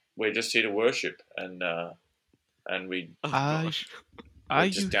sorry, we're just here to worship, and we Are we're you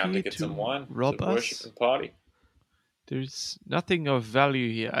just down to here get some wine, rob to worship us? and party. There's nothing of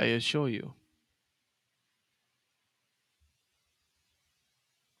value here, I assure you.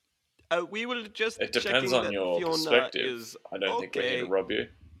 We will just. It depends checking on that your Fiorna perspective. Is I don't think we're here to okay. rob you.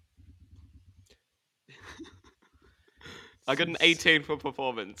 I got an 18 for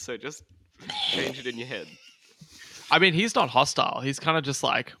performance, so just change it in your head. I mean, he's not hostile. He's kind of just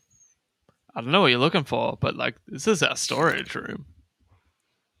like, I don't know what you're looking for, but like, this is our storage room.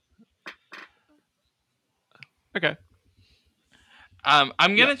 Okay. I'm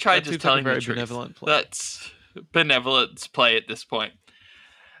gonna try that just seems like a telling very the truth. benevolent play. That's benevolence play at this point.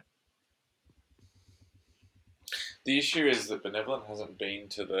 The issue is that Benevolent hasn't been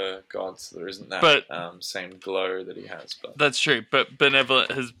to the gods, so there isn't that But- same glow that he has. But That's true, but benevolent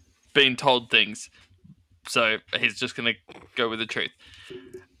has been told things, so he's just gonna go with the truth.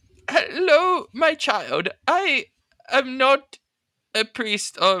 Hello, my child. I am not a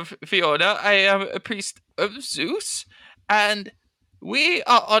priest of Fiorna. I am a priest of Zeus, and we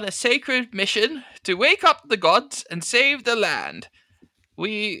are on a sacred mission to wake up the gods and save the land.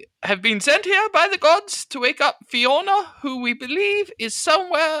 We have been sent here by the gods to wake up Fiorna, who we believe is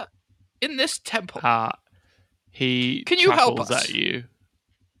somewhere in this temple. He Can you help chuckles us? at you.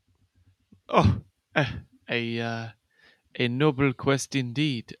 Oh, a noble quest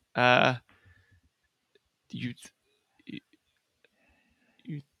indeed. You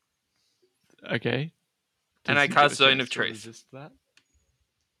okay? And I Does he cast get a Zone chance of to Truth. resist that?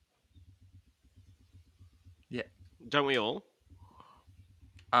 Don't we all?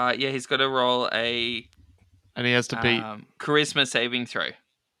 Yeah, he's got to roll a And he has to beat. charisma saving throw.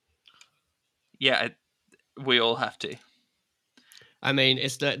 Yeah, we all have to. I mean,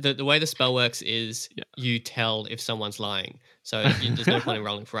 it's the way the spell works is you tell if someone's lying. So there's no point in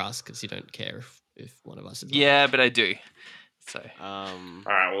rolling for us because you don't care if one of us is lying. Yeah, but I do. So, all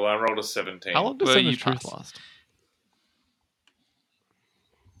right, well, I rolled a 17. How long does Well, Zone you of Truth pass. last?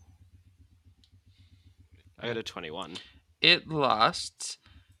 I got a 21. it lasts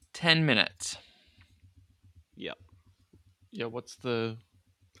 10 minutes. Yep. Yeah, what's the...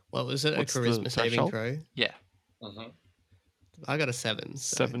 Well, is it What's a the charisma saving threshold? throw? Yeah. Mm-hmm. I got a 7.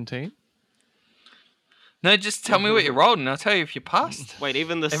 So. 17? No, just tell me what you rolled and I'll tell you if you passed. Wait,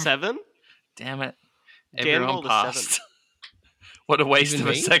 even the 7? Damn it. Dan Everyone rolled a passed. What a waste Even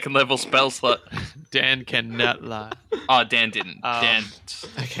of a me? second level spell slot. Dan cannot lie. Oh, Dan didn't. Dan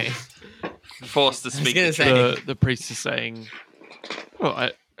Okay. forced to was speak gonna the say- truth. The priest is saying, "Oh,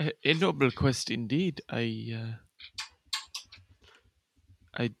 a noble quest indeed. I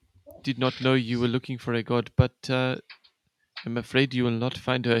did not know you were looking for a god, but I'm afraid you will not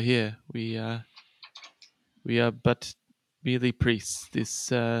find her here. We are but merely priests. This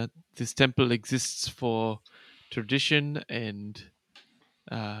temple exists for tradition, and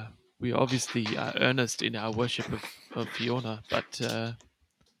we obviously are earnest in our worship of Fiorna, but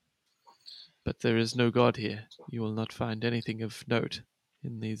there is no god here. You will not find anything of note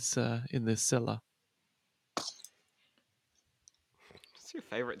in this cellar. What's your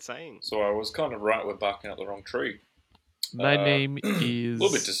favorite saying? So I was kind of right with barking up the wrong tree. My name A is.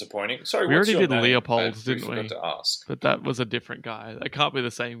 little bit disappointing. Sorry, We what's already your did name? Leopold, we didn't forgot we? to ask. But that was a different guy. That can't be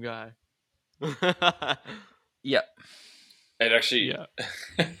the same guy. Yep. It actually. Yeah.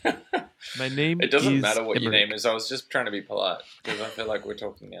 My name. It doesn't is matter what your Emmerich. name is. I was just trying to be polite because I feel like we're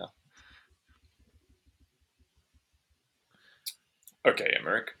talking now. Okay,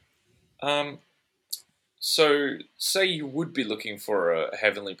 Emmerich. So say you would be looking for a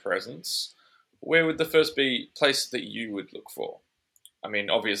heavenly presence. Where would the first place that you would look for? I mean,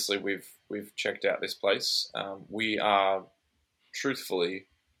 obviously we've checked out this place. We are truthfully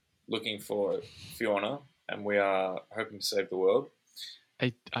looking for Fiorna, and we are hoping to save the world.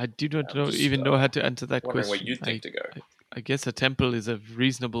 I do not I'm just, even know how to answer that wondering question. where you'd think to go. I guess a temple is a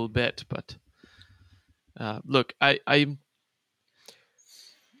reasonable bet, but look, I'm.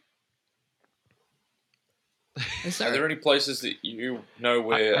 Are there any places that you know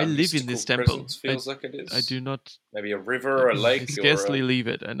where I a live in this temple. presence feels like it is? I do not. Maybe a river, a lake, I scarcely or leave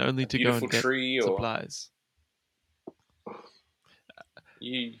it, and only a to go beautiful and get tree, or supplies.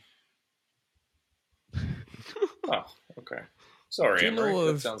 you. Oh, okay. Sorry, Do you know Emery. That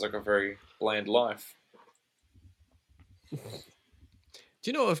of- sounds like a very bland life. Do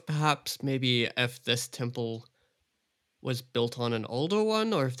you know if perhaps maybe if this temple was built on an older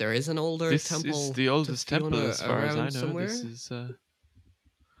one, or if there is an older This temple? is the oldest to temple, Fiorna as far as I know. around somewhere? This is.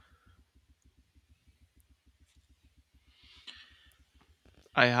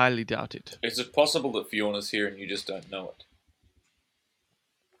 I highly doubt it. Is it possible that Fiona's here and you just don't know it?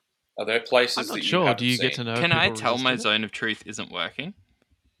 Are there places I'm not that you sure. haven't Do you seen? get to know? Can I people tell my resisted zone of truth isn't working?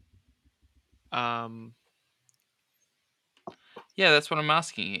 it? Yeah, that's what I'm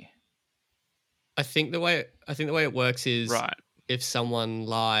asking you. I think the way it works is Right. if someone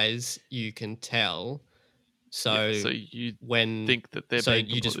lies, you can tell. So, Yeah, so you when think that they're so being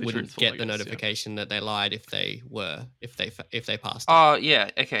you just completely wouldn't truthful, get I the guess, yeah. notification that they lied if they passed. Oh, yeah,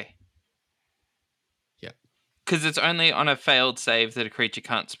 okay. Yeah. Because it's only on a failed save that a creature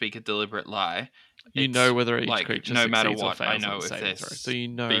can't speak a deliberate lie. You It's know whether each like, creature no matter succeeds or what, fails I on know the if saving they're throw. So you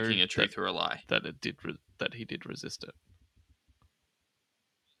know speaking a truth or a lie. that it did that he did resist it.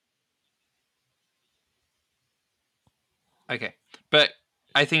 Okay. But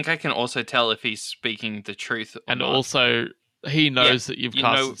I think I can also tell if he's speaking the truth or And not. also, he knows that you've you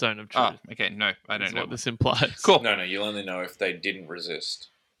cast know- the zone of truth. Oh, okay, no, I Is don't know. what this implies. Cool. No, you'll only know if they didn't resist.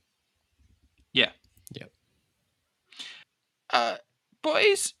 Yeah. Yep.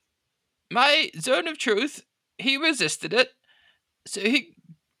 Boys, my zone of truth, he resisted it, so he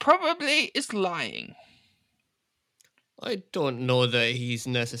probably is lying. I don't know that he's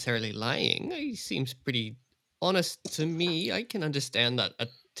necessarily lying. He seems pretty honest to me. I can understand that a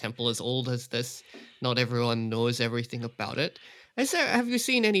temple as old as this, not everyone knows everything about it. Have you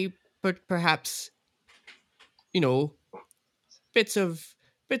seen any, perhaps, bits of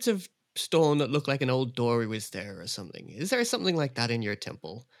stone that look like an old doorway was there or something? Is there something like that in your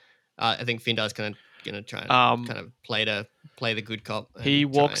temple? I think Findar's gonna try and kind of play the good cop. And He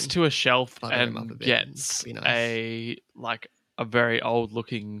try walks and to a shelf butter him up a and bit gets and be nice. a very old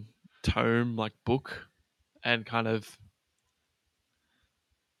looking tome, like book, and kind of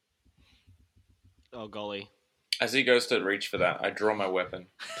Oh golly. As he goes to reach for that, I draw my weapon.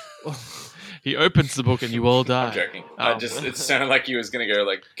 he opens the book and you all die. I'm joking. It sounded like he was going to go,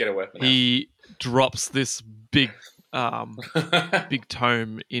 like, get a weapon He drops this big big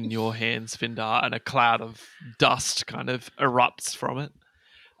tome in your hands, Findar, and a cloud of dust kind of erupts from it,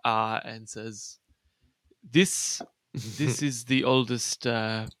 and says, "This is the oldest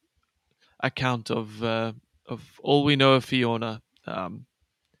account of all we know of Fiorna.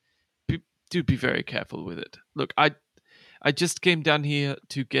 Do be very careful with it. Look, I just came down here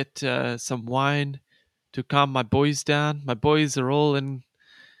to get some wine to calm my boys down. My boys, they're all in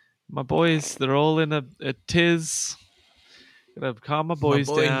a tiz. Gonna calm my boys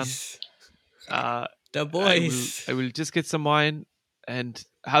down. The boys. I will just get some wine. And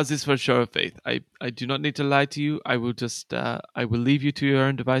how's this for a show of faith? I do not need to lie to you. I will just I will leave you to your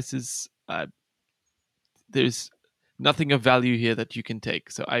own devices. There's nothing of value here that you can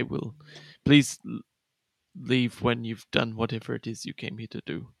take. So I will. Please leave when you've done whatever it is you came here to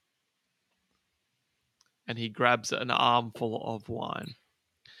do. And he grabs an armful of wine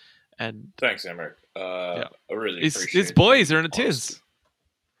And Thanks, Emmerich. I really his appreciate boys the are in a tiz.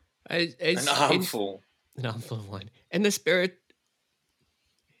 honesty. An armful. An armful of wine. In the spirit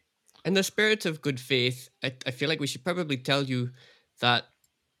of good faith, I feel like we should probably tell you that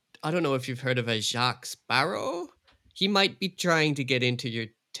I don't know if you've heard of a Jacques Sparrow. He might be trying to get into your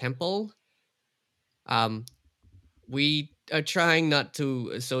temple. We are trying not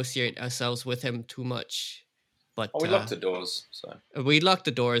to associate ourselves with him too much, but We locked the doors, so we locked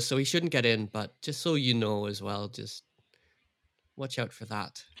the doors, so he shouldn't get in. But just so you know as well, just watch out for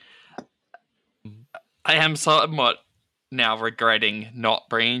that. I am somewhat now regretting not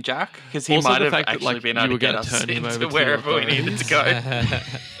bringing Jack, because he Also might the have fact that, actually like, been you able were to get gonna us turn him over into to wherever we needed to go.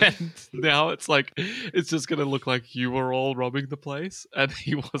 And now it's like it's just gonna look like you were all robbing the place and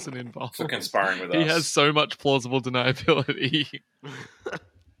he wasn't involved. for conspiring with He us. has so much plausible deniability.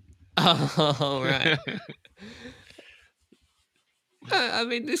 All right. I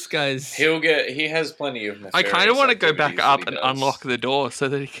mean, this guy's. He has plenty of I kind of want to go back activities up that he and does. unlock the door so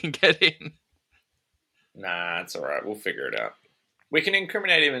that he can get in. Nah, it's alright. We'll figure it out. We can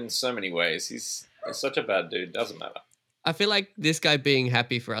incriminate him in so many ways. He's such a bad dude. Doesn't matter. I feel like this guy being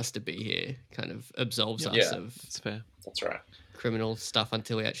happy for us to be here kind of absolves us Yeah. of It's fair. That's right. criminal stuff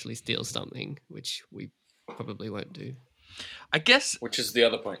until we actually steal something, which we probably won't do. I guess Which is the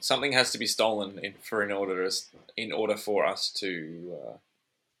other point. Something has to be stolen in order for us to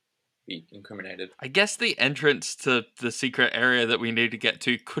be incriminated. I guess the entrance to the secret area that we need to get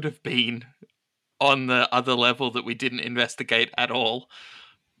to could have been on the other level that we didn't investigate at all.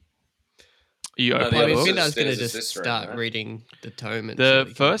 You No, open the Well, I other the mean, book. I was going to stairs is just this room, start right? reading the tome. And see The what we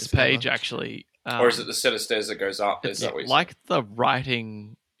can first discover. page actually, Or is it the set of stairs that goes up? Is it's that what you said? like the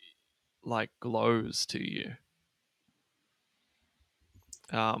writing, like glows to you.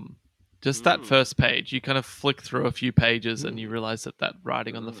 Just that first page, you kind of flick through a few pages and you realize that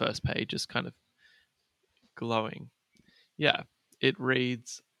writing on the first page is kind of glowing. Yeah, it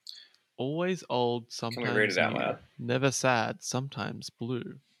reads, always old, sometimes Can we read it out new. loud? Never sad, sometimes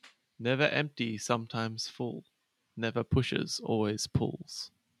blue. Never empty, sometimes full. Never pushes, always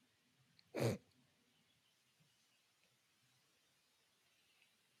pulls.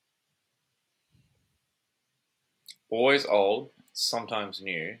 Always old, sometimes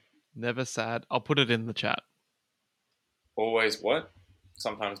new. Never sad. I'll put it in the chat. Always what?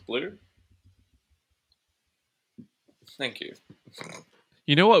 Sometimes blue. Thank you.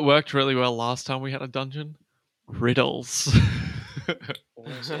 You know what worked really well last time we had a dungeon? Riddles.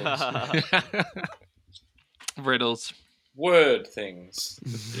 Always old. Riddles. Word things.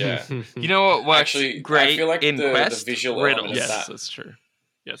 Yeah. You know what works Actually, great I feel like in the Quest? visual Riddles. element of Yes, that. that's true.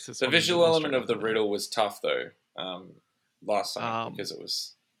 Yes, this The one is visual element of the illustrated. riddle was tough though. Last time, because it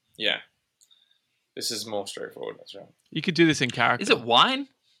was This is more straightforward. That's right. You could do this in character. Is it wine?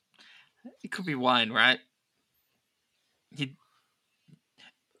 It could be wine, right?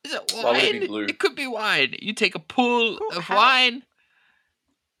 Is it wine? Why would it be blue? It could be wine. You take a pool of wine.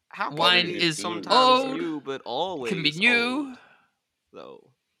 How can Wine it be is sometimes old, new, but always can be new. old, though.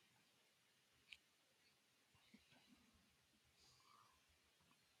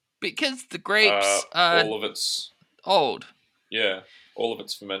 Because the grapes are all of it's old. all of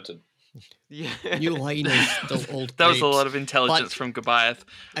it's fermented. Yeah. New wine is still old. That was a grapes. lot of intelligence But- from Goliath.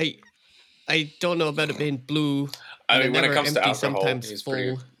 I don't know about it being blue. I and mean, when it never comes to empty, alcohol, sometimes he's full.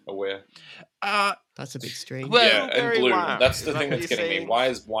 pretty aware. That's a bit strange. Well, Yeah, and blueberry blue. wine. That's Is the that thing what that's you're getting me. saying? Why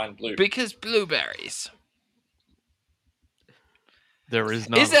is wine blue? Because blueberries. There is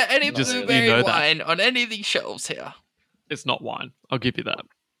none. Is there any Just, blueberry you know that. wine on any of these shelves here? It's not wine. I'll give you that.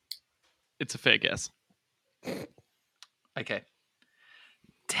 It's a fair guess. Okay.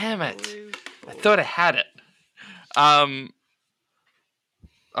 Damn it. I thought I had it. All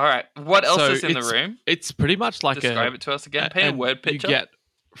right. What else So is in the it's- room? It's pretty much like Describe it to us again. Paint a and word picture. You get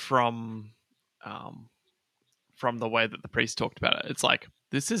from the way that the priest talked about it. It's like,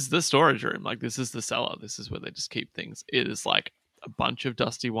 this is the storage room. Like, this is the cellar. This is where they just keep things. It is like a bunch of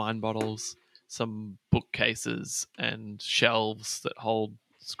dusty wine bottles, some bookcases, and shelves that hold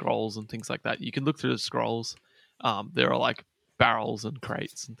scrolls and things like that. You can look through the scrolls. There are like barrels and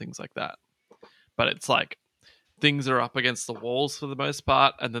crates and things like that. But it's like things are up against the walls for the most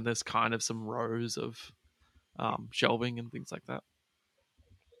part, and then there's kind of some rows of shelving and things like that.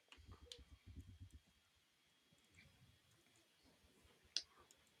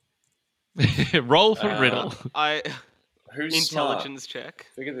 Roll for riddle. Who's Intelligence smart? check.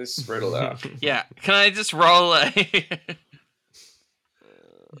 Figure this riddle out. Yeah. Can I just roll a...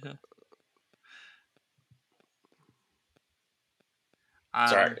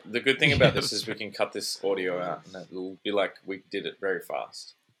 Sorry. The good thing about this is we can cut this audio out, and it'll be like we did it very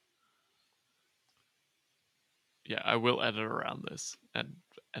fast. yeah, I will edit around this, and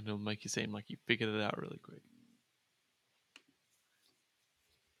it'll make you seem like you figured it out really quick.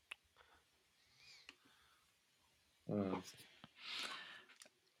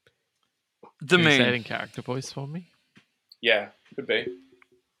 The Can you say it moon. in character voice for me? Yeah, could be.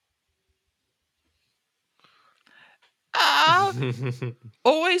 Ah,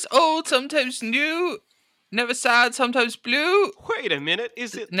 always old, sometimes new. Never sad, sometimes blue. Wait a minute,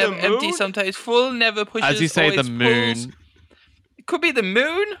 is it Never the empty, moon? sometimes full. Never pushes, As you say the always moon, pulls. It could be the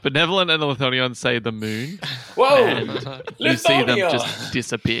moon. Benevolent and Lithonion say the moon, Whoa! and you see them Lithonia! just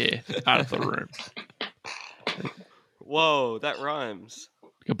disappear out of the room. Whoa, that rhymes.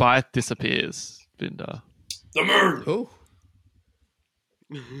 Goliath disappears, Vinder. The moon! Oh.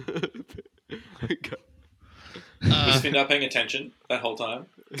 Was Findar paying attention that whole time?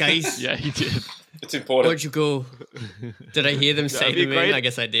 Guys, Yeah, he did. It's important. where'd you go? Did I hear them say That'd be the moon? great. I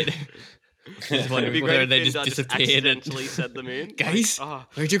guess I did. Just It'd wondering be whether great they if just Findar disappeared. and- accidentally said the moon. Guys, Like, oh,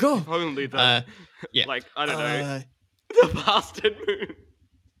 where'd you go? if only the Yeah. like I don't know Uh, the bastard moon.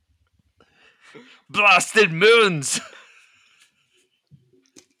 Blasted moons.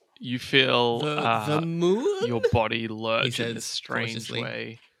 You feel the moon? your body lurch in says this strange cautiously.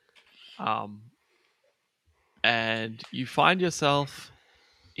 way. And you find yourself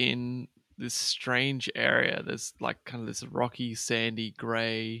in this strange area. There's like kind of this rocky, sandy,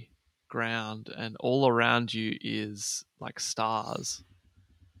 grey ground, and all around you is like stars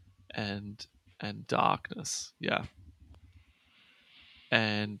and darkness. Yeah.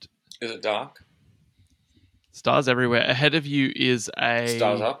 And Is it dark? stars everywhere. Ahead of you is a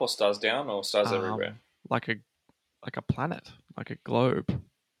Stars up or stars down or stars everywhere? like a planet, like a globe.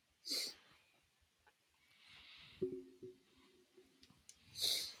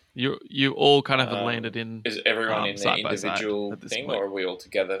 You all kind of have landed in. Is everyone in their side by side individual at this thing, point. or are we all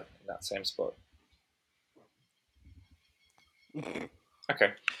together in that same spot?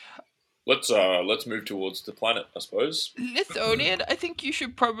 Okay, let's move towards the planet, I suppose. Lithonian, I think you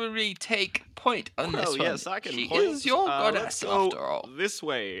should probably take point on this Well, one. yes, I can She point. is your Let's goddess, go after all. this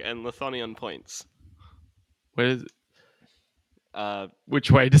way, and Lithonian points Where is, uh,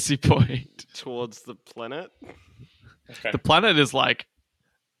 which way does he point? towards the planet. Okay. The planet is like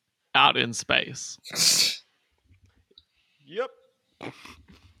out in space. Yep.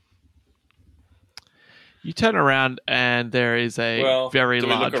 You turn around and there is a Well, very do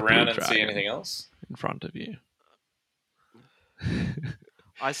we large look around blue and see dragon anything else? in front of you.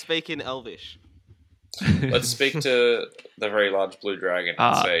 I speak in Elvish. Let's speak to the very large blue dragon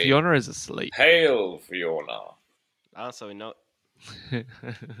and say, Fiorna is asleep. "Hail, Fiorna!" So we know.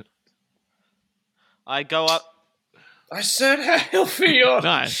 I go up. I said, "Hail, Fiorna!"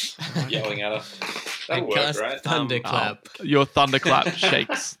 Nice. Yelling at her. I That'll work, cast right? thunderclap. Your thunderclap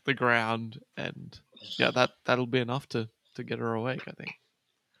shakes the ground, and yeah, that'll be enough to get her awake, I think.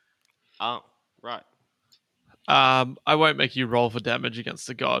 Oh, right. I won't make you roll for damage against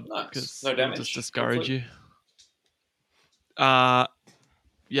the god Nice. because No it'll damage. just discourage Hopefully. you.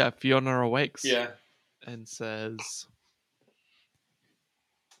 Yeah, Fiona awakes. Yeah. And says,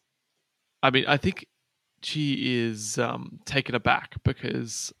 I mean, I think she is taken aback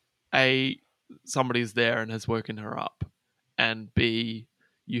because A, somebody's there and has woken her up, and B,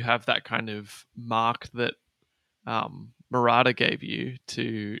 you have that kind of mark that Murata gave you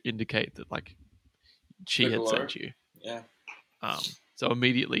to indicate that like she had Piccolo. sent you. Yeah. So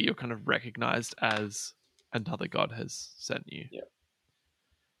immediately you're kind of recognized as another god has sent you. Yep.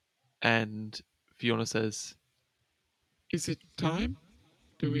 And Fiona says, "Is it time?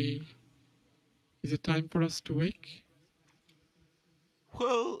 Is it time for us to wake?"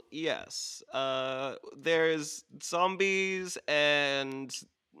 Well, yes. There's zombies and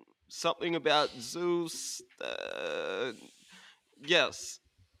something about Zeus. Yes.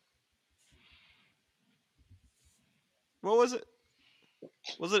 What was it?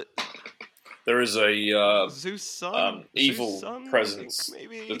 Was it There is a Zeus' son? evil Zeus' son, I presence think,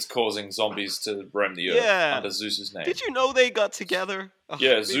 maybe? that's causing zombies to roam the earth Yeah. under Zeus's name. Did you know they got together? Oh,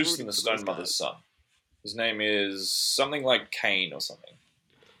 Yeah, been Zeus rooting and the for those Stone Mother's guys. son. His name is something like Cain or something.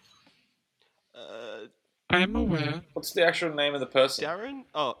 I am aware. What's the actual name of the person? Darren?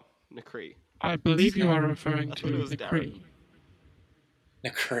 Oh, Nakri. I believe you are referring I thought it was Darren.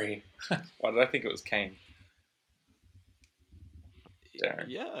 Nakri. Why did I think it was Cain? Darren.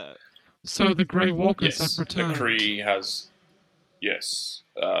 Yeah. So the Grey Walkers Yes, Nakri has. Yes,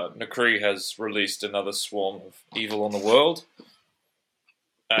 Nakri has released another swarm of evil on the world,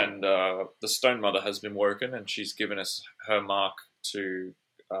 and the Stone Mother has been woken, and she's given us her mark to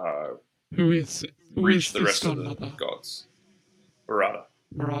Who is reach the rest of the gods. Barada.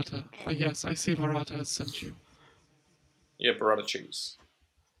 Murata. Yes, I see Murata has sent you. Yeah, burrata cheese.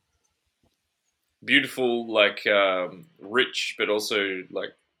 Beautiful, like rich, but also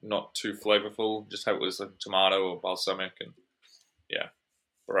like not too flavorful. Just have it with like tomato or balsamic, and yeah,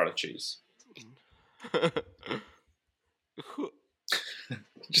 burrata cheese.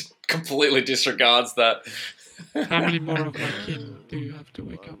 Just completely disregards that. How many more of my kin do you have to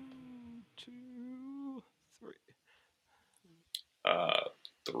wake up? 2, 3.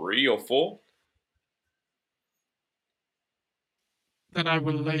 3 or 4. Then I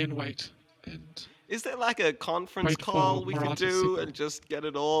will lay in wait. And Is there like a conference Wait for call we could Murata's do signal. and just get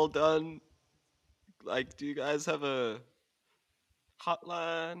it all done? Like, do you guys have a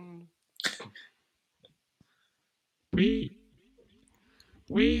hotline? we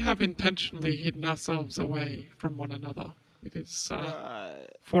have intentionally hidden ourselves away from one another. It is Right.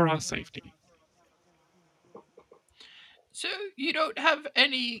 for our safety. So you don't have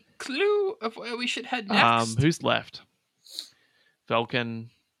any clue of where we should head next? Who's left? Vulcan,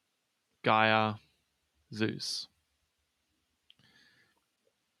 Gaia, Zeus.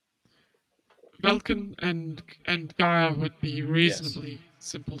 Vulcan and Gaia would be reasonably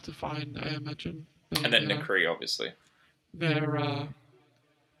simple to find, I imagine. And then Nikri, obviously. Their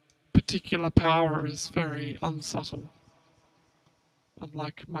particular power is very unsubtle,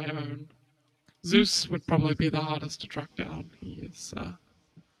 unlike my own. Zeus would probably be the hardest to track down. He is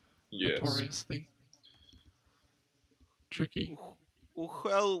notoriously tricky.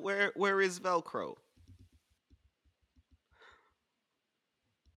 Well, where is Velcro?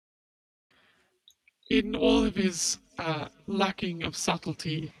 In all of his lacking of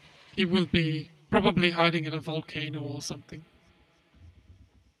subtlety, he will be probably hiding in a volcano or something.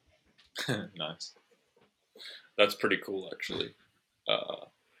 Nice. That's pretty cool, actually.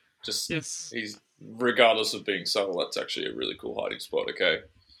 Yes. He's, regardless of being subtle, that's actually a really cool hiding spot, okay?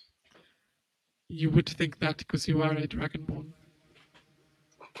 You would think that because you are a dragonborn.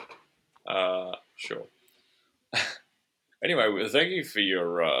 Sure. Anyway, well, thank you for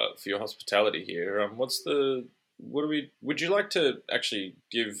your hospitality here. Would you like to actually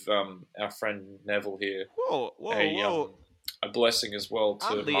give our friend Neville here Whoa. a blessing as well to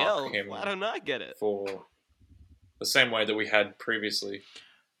I'm the mark elf. him Why don't I get it? for the same way that we had previously?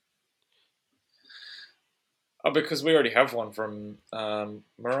 Oh, because we already have one from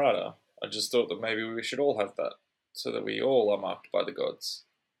Murata. I just thought that maybe we should all have that, so that we all are marked by the gods.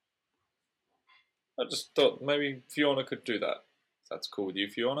 I just thought maybe Fiorna could do that. If that's cool with you,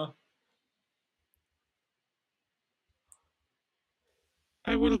 Fiorna?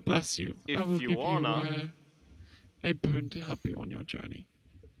 I will bless you. If I will you give wanna. you a boon to help you on your journey.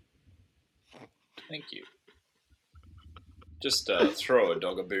 Thank you. Just throw a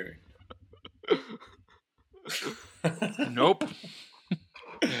dog a boon. Nope.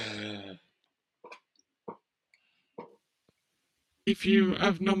 If you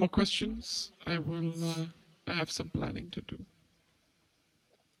have no more questions, I will. I have some planning to do.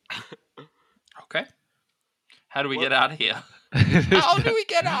 Okay. How do we get out of here? How do we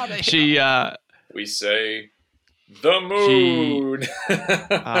get out of here? She We say the moon.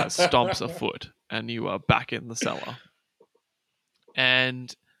 stomps a foot, and you are back in the cellar.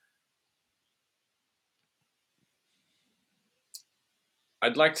 And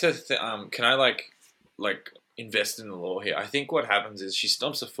I'd like to. Can I like invest in the lore here? I think what happens is she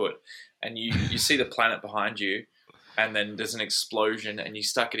stomps a foot, and you see the planet behind you, and then there's an explosion, and you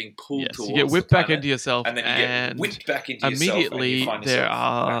start getting pulled yes, towards you get whipped the back planet, into yourself, and then you get whipped back into yourself, and immediately you find there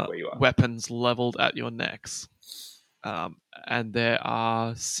yourself back are where you are. weapons leveled at your necks, and there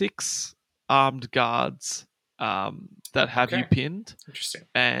are 6 armed guards that have you Okay. pinned, Interesting.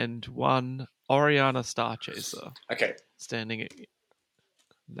 and 1 Oriana Star Chaser Okay. standing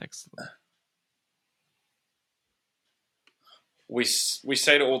next to them. We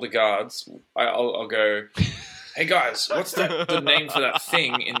say to all the guards, I'll go, hey guys, what's the name for that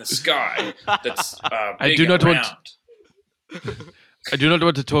thing in the sky that's big do not and want- round? I do not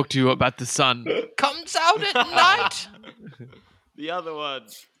want to talk to you about the sun. Comes out at night. The other one.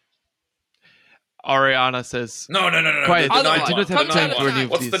 Oriana says, No. Quiet, The I night do one. not have The time night for one. any of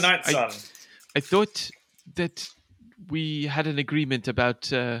What's the this. night sun? I thought that we had an agreement about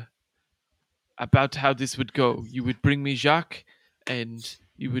how this would go. You would bring me Jacques, and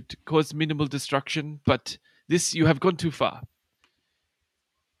you would cause minimal destruction, but this, you have gone too far.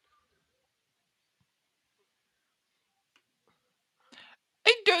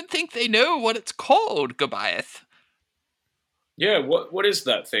 I don't think they know what it's called, Goliath. Yeah, what is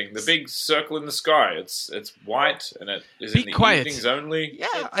that thing? The big circle in the sky. It's white and it is Be in the quiet. evenings only.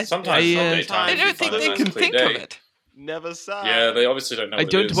 Yeah, Sometimes I, not uh, daytime. I if you don't think find a they nice can clear think day. of it. Never saw. Yeah, they obviously don't know. I what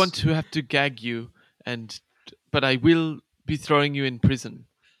it don't is. want to have to gag you, but I will be throwing you in prison.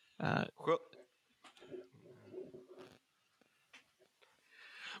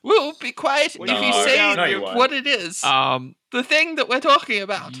 Will be quiet No, if you say no, you won't. what it is. The thing that we're talking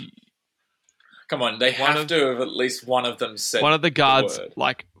about. Come on, they have to have at least one of them said one of the guards word.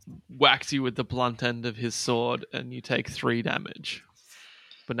 like whacks you with the blunt end of his sword, and you take 3 damage.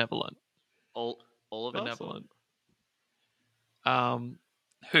 Benevolent. All of us? Benevolent.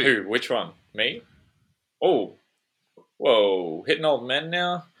 Who? Which one? Me? Oh. Whoa. Hitting old men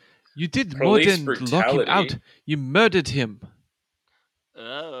now? You did Police more than lock him brutality. out. You murdered him.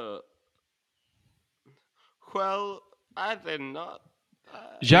 Oh. Well, I did not.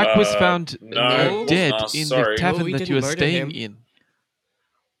 Jacques was found no, dead wasn't us, in sorry. the tavern we that you didn't were murder staying him. in.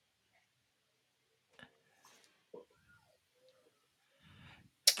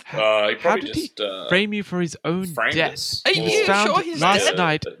 He How probably did just he frame you for his own framed death? us. Are He was you found sure he's last dead?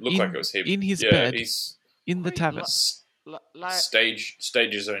 night It looked like it was him. in his Yeah, bed he's in the Wait, tavern. stage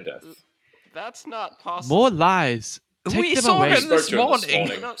his own death. That's not possible. More lies. Take We them saw away. him Spoke this to him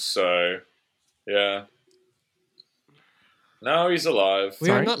morning. so yeah. No, he's alive. We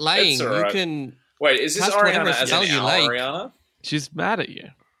are Sorry? not lying. It's You alright. can. Wait, is this Cast whatever Ariana as spell in you our like. Ariana? She's mad at you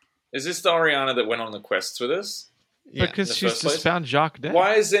Is this the Ariana that went on the quests with us? Yeah. because the she's first just place? found Jacques dead.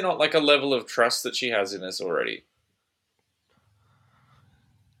 Why is there not like a level of trust that she has in us already?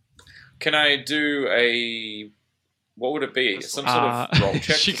 Can I do a... What would it be? Some sort of roll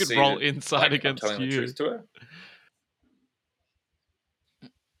check? She to could see roll that, inside like, against I'm telling the you. truth to her?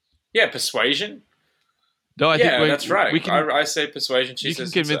 Yeah, persuasion? No, I think that's right. We can, I say persuasion. She you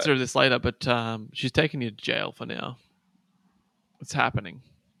says can convince insight. her of this later, but she's taking you to jail for now. It's happening.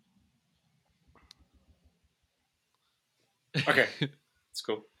 Okay, it's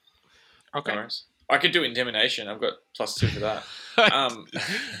cool. Okay. No worries. I could do intimidation. I've got +2 for that. I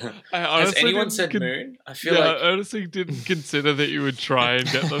Has honestly anyone didn't said moon? I feel I like honestly didn't consider that you would try and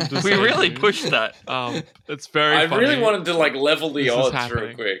get them to We say really moon. pushed that. It's very I funny. really wanted to like level the This is odds happening.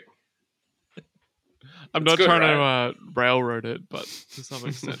 real quick. I'm It's not good, trying right? to railroad it, but to some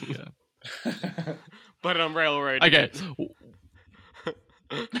extent, yeah. But I'm railroading. Okay.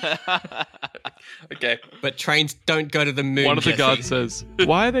 Okay. But trains don't go to the moon. One of the Jesse. guards says,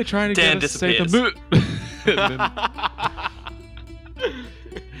 "Why are they trying to Dan get us to say the disappears. moon?"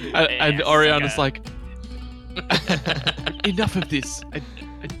 and Yes, Oriana's okay. like, "Enough of this. I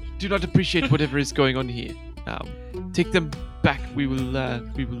do not appreciate whatever is going on here. Take them back. We will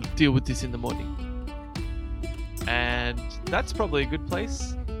deal with this in the morning." And that's probably a good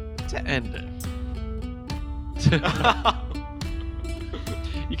place to end it.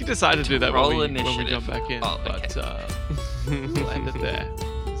 You can decide to do that roll when we initiative. jump back in, Oh, but we'll end it there.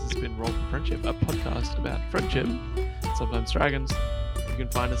 This has been Roll for Friendship, a podcast about friendship, sometimes dragons. You can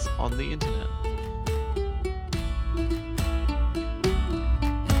find us on the internet.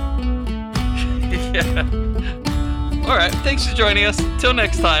 Yeah. All right. Thanks for joining us. Till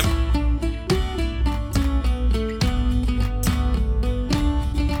next time.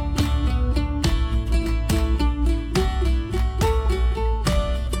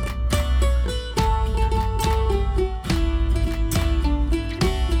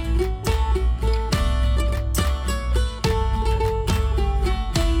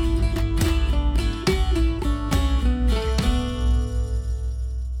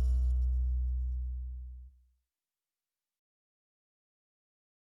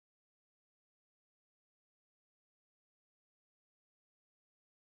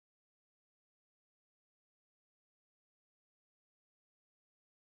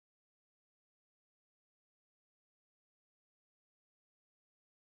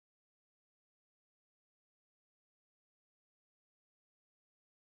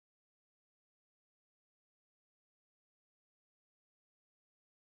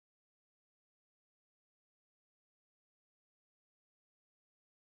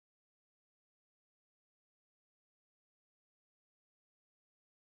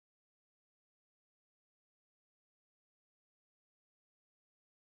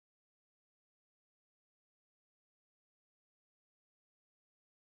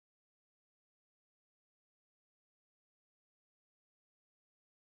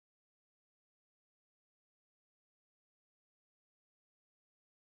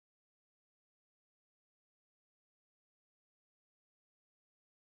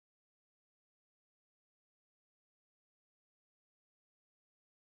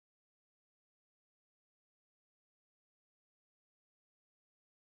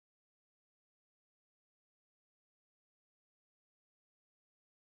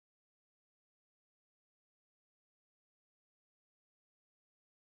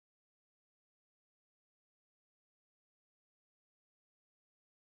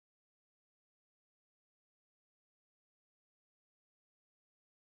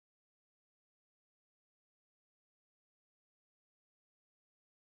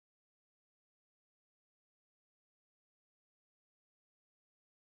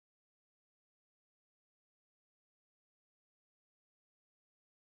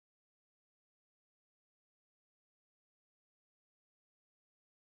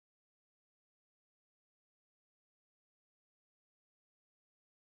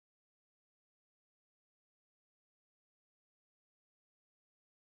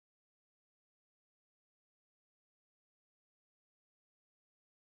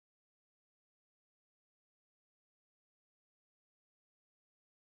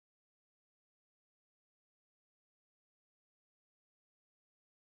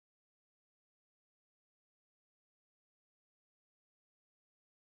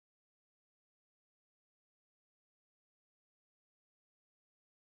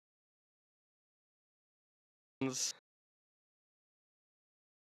 Ones.